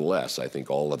 Nevertheless, I think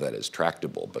all of that is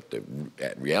tractable, but the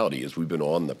reality is we've been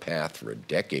on the path for a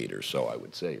decade or so, I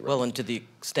would say. Right? Well, and to the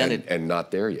extent and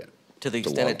not there yet. To the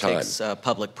extent it takes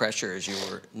public pressure, as you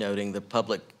were noting, the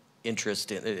public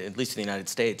interest, at least in the United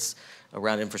States,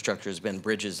 around infrastructure has been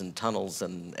bridges and tunnels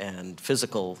and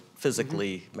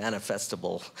physically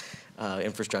manifestable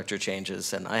infrastructure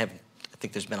changes. And I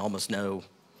think there's been almost no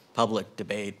public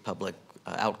debate, public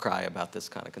outcry about this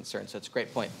kind of concern. So it's a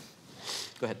great point.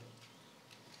 Go ahead.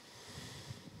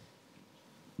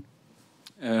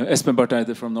 Espen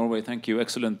Bartheide from Norway. Thank you.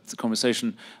 Excellent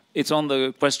conversation. It's on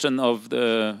the question of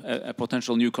a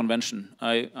potential new convention.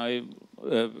 I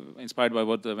inspired by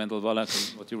what Wendell Wallach,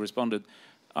 what you responded,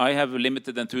 I have a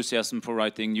limited enthusiasm for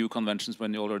writing new conventions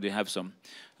when you already have some.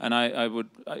 And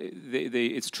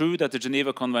it's true that the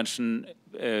Geneva Convention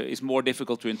is more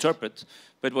difficult to interpret,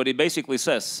 but what it basically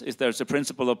says is there's a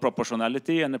principle of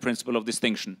proportionality and a principle of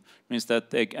distinction. It means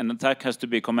that an attack has to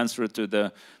be commensurate to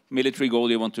the military goal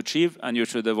you want to achieve, and you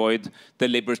should avoid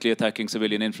deliberately attacking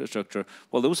civilian infrastructure.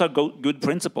 Well, those are good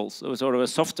principles. So sort of a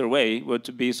softer way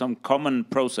would be some common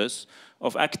process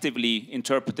of actively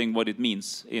interpreting what it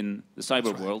means in the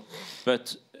cyber world,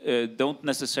 but don't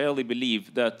necessarily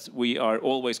believe that we are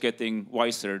always getting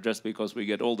wiser just because we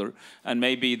get older. And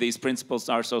maybe these principles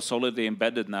are so solidly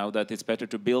embedded now that it's better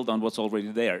to build on what's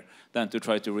already there than to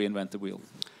try to reinvent the wheel.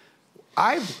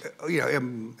 I,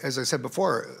 am, as I said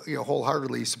before,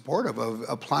 wholeheartedly supportive of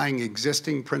applying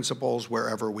existing principles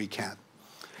wherever we can.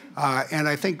 And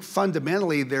I think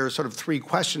fundamentally there are sort of three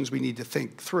questions we need to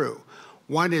think through.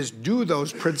 One is, do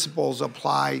those principles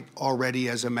apply already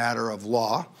as a matter of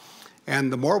law?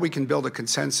 And the more we can build a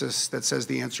consensus that says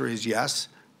the answer is yes,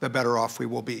 the better off we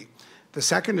will be. The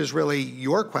second is really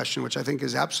your question, which I think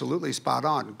is absolutely spot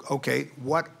on. Okay,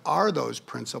 what are those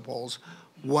principles?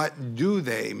 What do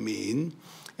they mean?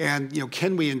 And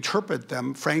can we interpret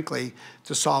them, frankly,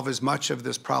 to solve as much of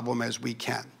this problem as we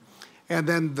can? And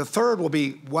then the third will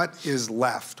be, what is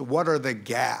left? What are the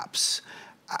gaps?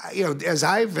 As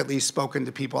I've at least spoken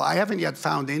to people, I haven't yet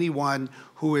found anyone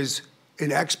who is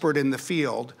an expert in the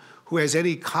field who has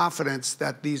any confidence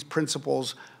that these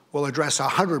principles will address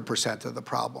 100% of the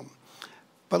problem.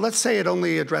 But let's say it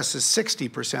only addresses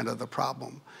 60% of the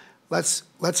problem.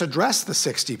 let's address the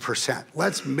 60%.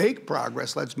 Let's make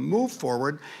progress. Let's move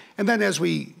forward. And then as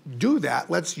we do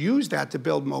that, let's use that to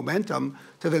build momentum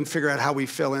to then figure out how we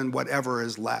fill in whatever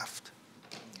is left.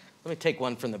 Let me take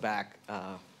one from the back.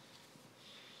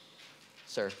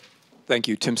 Sir. Thank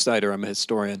you. Tim Snyder. I'm a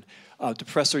historian. To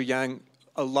Professor Yang,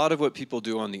 a lot of what people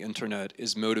do on the internet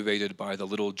is motivated by the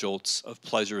little jolts of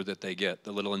pleasure that they get,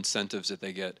 the little incentives that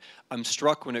they get. I'm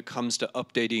struck when it comes to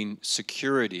updating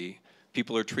security,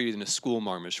 people are treated in a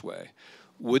schoolmarmish way.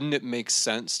 Wouldn't it make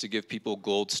sense to give people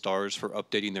gold stars for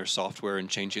updating their software and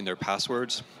changing their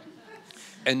passwords?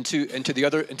 And to the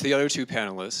other two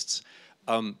panelists,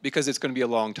 because it's going to be a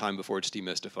long time before it's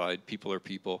demystified, people are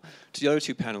people. To the other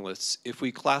two panelists, if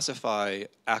we classify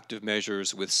active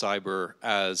measures with cyber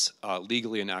as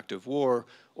legally an act of war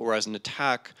or as an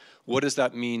attack, what does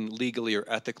that mean legally or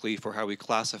ethically for how we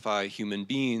classify human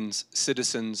beings,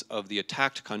 citizens of the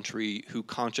attacked country who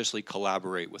consciously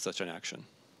collaborate with such an action?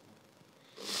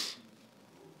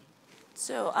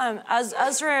 So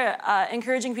as for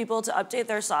encouraging people to update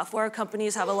their software,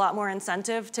 companies have a lot more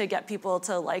incentive to get people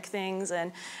to like things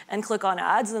and click on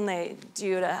ads than they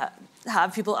do to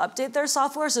have people update their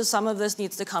software, so some of this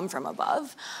needs to come from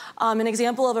above. An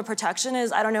example of a protection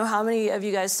is, I don't know how many of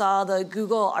you guys saw the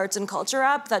Google Arts and Culture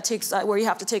app that takes where you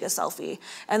have to take a selfie,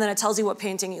 and then it tells you what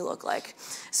painting you look like.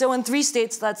 So in 3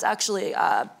 states, that's actually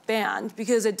banned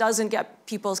because it doesn't get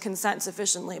people's consent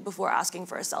sufficiently before asking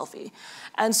for a selfie.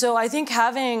 And so I think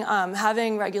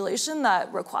having regulation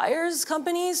that requires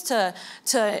companies to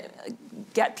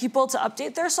get people to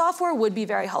update their software would be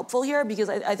very helpful here, because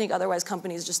I think otherwise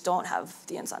companies just don't have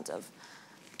the incentive.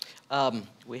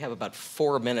 We have about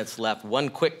 4 minutes left. One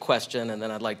quick question, and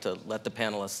then I'd like to let the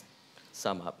panelists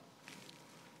sum up.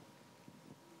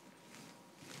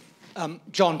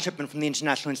 John Chipman from the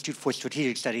International Institute for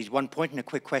Strategic Studies. One point and a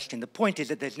quick question. The point is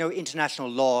that there's no international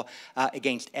law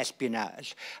against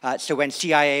espionage. So when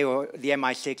CIA or the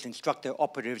MI6 instruct their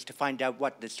operatives to find out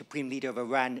what the supreme leader of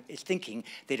Iran is thinking,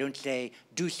 they don't say,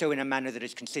 do so in a manner that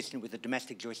is consistent with the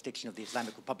domestic jurisdiction of the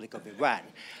Islamic Republic of Iran.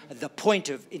 The point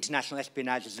of international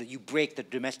espionage is that you break the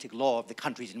domestic law of the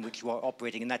countries in which you are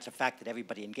operating, and that's a fact that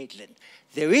everybody engages in.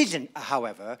 There isn't,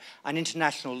 however, an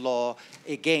international law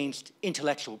against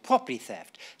intellectual property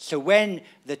theft. So when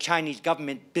the Chinese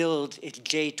government builds its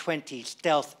J-20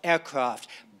 stealth aircraft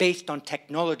based on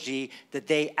technology that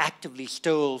they actively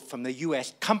stole from the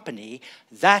US company,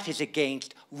 that is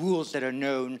against rules that are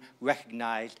known,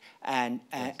 recognized, and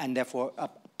therefore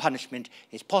punishment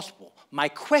is possible. My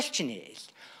question is,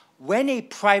 when a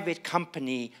private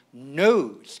company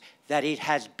knows that it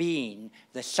has been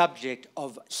the subject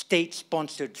of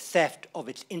state-sponsored theft of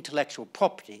its intellectual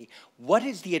property, what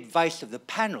is the advice of the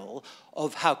panel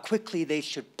of how quickly they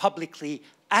should publicly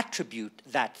attribute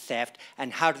that theft,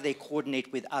 and how do they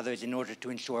coordinate with others in order to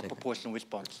ensure a proportional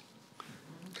response?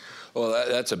 Well,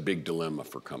 that's a big dilemma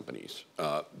for companies.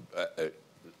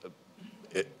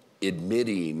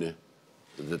 Admitting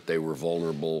that they were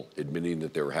vulnerable, admitting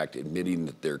that they were hacked, admitting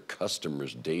that their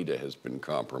customers' data has been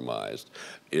compromised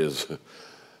is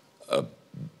a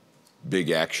big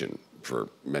action for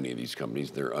many of these companies.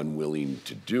 They're unwilling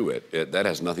to do it. That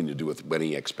has nothing to do with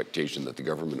any expectation that the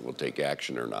government will take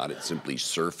action or not. It's simply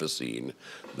surfacing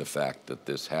the fact that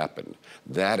this happened.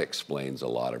 That explains a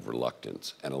lot of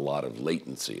reluctance and a lot of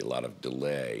latency, a lot of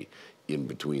delay in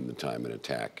between the time an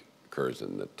attack occurs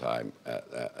and the time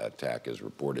attack is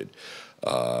reported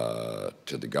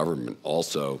to the government.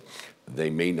 Also, they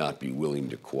may not be willing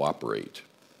to cooperate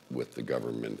with the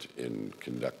government in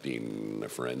conducting the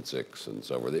forensics and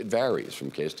so forth. It varies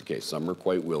from case to case. Some are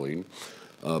quite willing,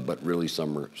 but really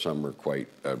some are quite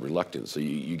reluctant. So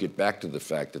you get back to the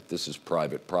fact that this is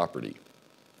private property,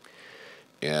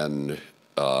 and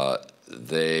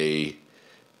they,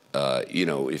 you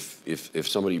know, if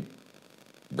somebody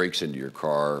breaks into your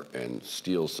car and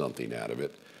steals something out of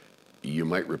it, you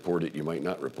might report it, you might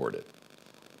not report it.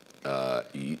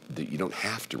 You don't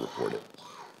have to report it.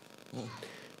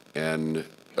 And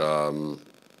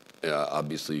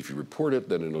obviously, if you report it,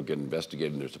 then it'll get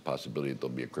investigated, and there's a possibility that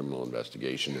there'll be a criminal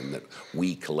investigation, and that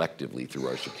we collectively, through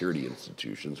our security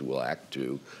institutions, will act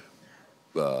to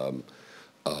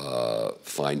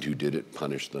find who did it,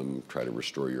 punish them, try to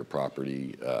restore your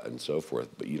property, and so forth.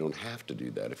 But you don't have to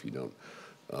do that if you don't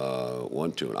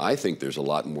want to. And I think there's a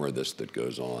lot more of this that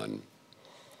goes on.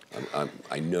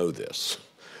 I know this.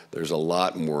 There's a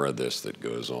lot more of this that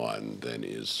goes on than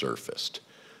is surfaced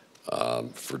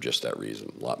for just that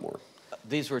reason, a lot more.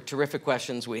 These were terrific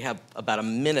questions. We have about a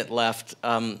minute left.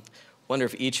 Wonder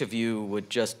if each of you would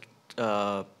just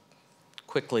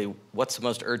quickly, what's the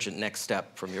most urgent next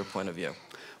step from your point of view?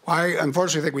 Well, I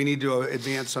unfortunately think we need to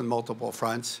advance on multiple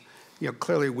fronts.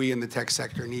 Clearly we in the tech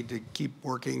sector need to keep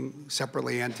working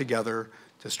separately and together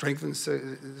to strengthen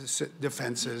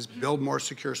defenses, build more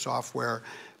secure software,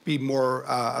 be more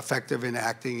effective in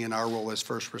acting in our role as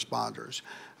first responders.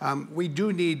 We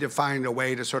do need to find a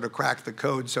way to sort of crack the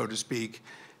code, so to speak,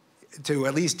 to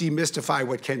at least demystify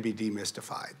what can be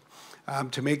demystified,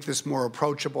 to make this more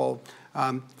approachable.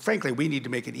 Frankly, we need to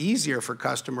make it easier for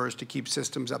customers to keep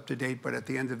systems up to date, but at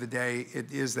the end of the day,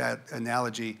 it is that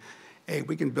analogy. Hey,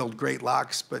 we can build great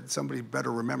locks, but somebody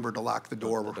better remember to lock the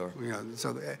door.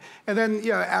 And then,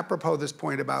 apropos this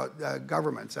point about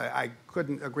governments, I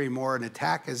couldn't agree more. An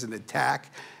attack is an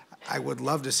attack. I would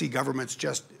love to see governments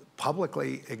just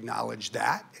publicly acknowledge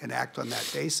that and act on that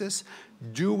basis.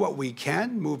 Do what we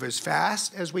can, move as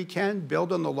fast as we can,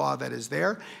 build on the law that is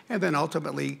there, and then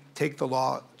ultimately take the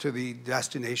law to the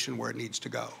destination where it needs to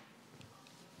go.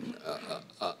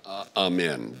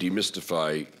 Amen.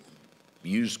 Demystify,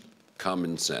 use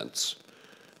common sense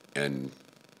and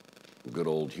good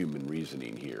old human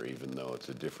reasoning here, even though it's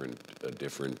a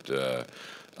different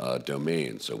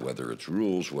domain. So whether it's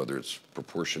rules, whether it's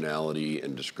proportionality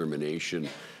and discrimination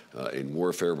in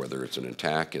warfare, whether it's an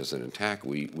attack as an attack,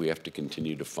 we have to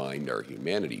continue to find our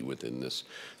humanity within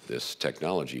this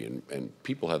technology. And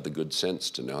people have the good sense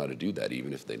to know how to do that,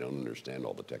 even if they don't understand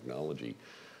all the technology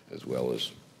as well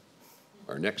as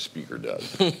our next speaker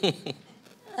does.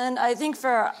 And I think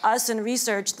for us in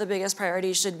research, the biggest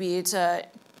priority should be to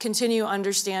continue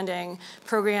understanding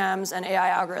programs and AI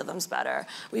algorithms better.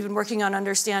 We've been working on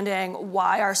understanding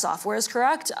why our software is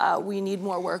correct. We need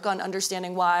more work on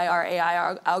understanding why our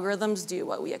AI algorithms do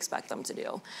what we expect them to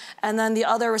do. And then the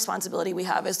other responsibility we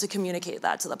have is to communicate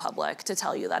that to the public, to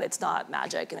tell you that it's not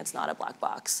magic and it's not a black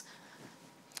box.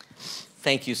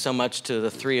 Thank you so much to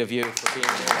the three of you for being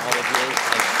here, all of you.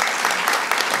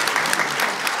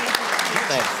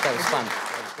 Thanks. That was fun.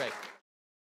 That was great.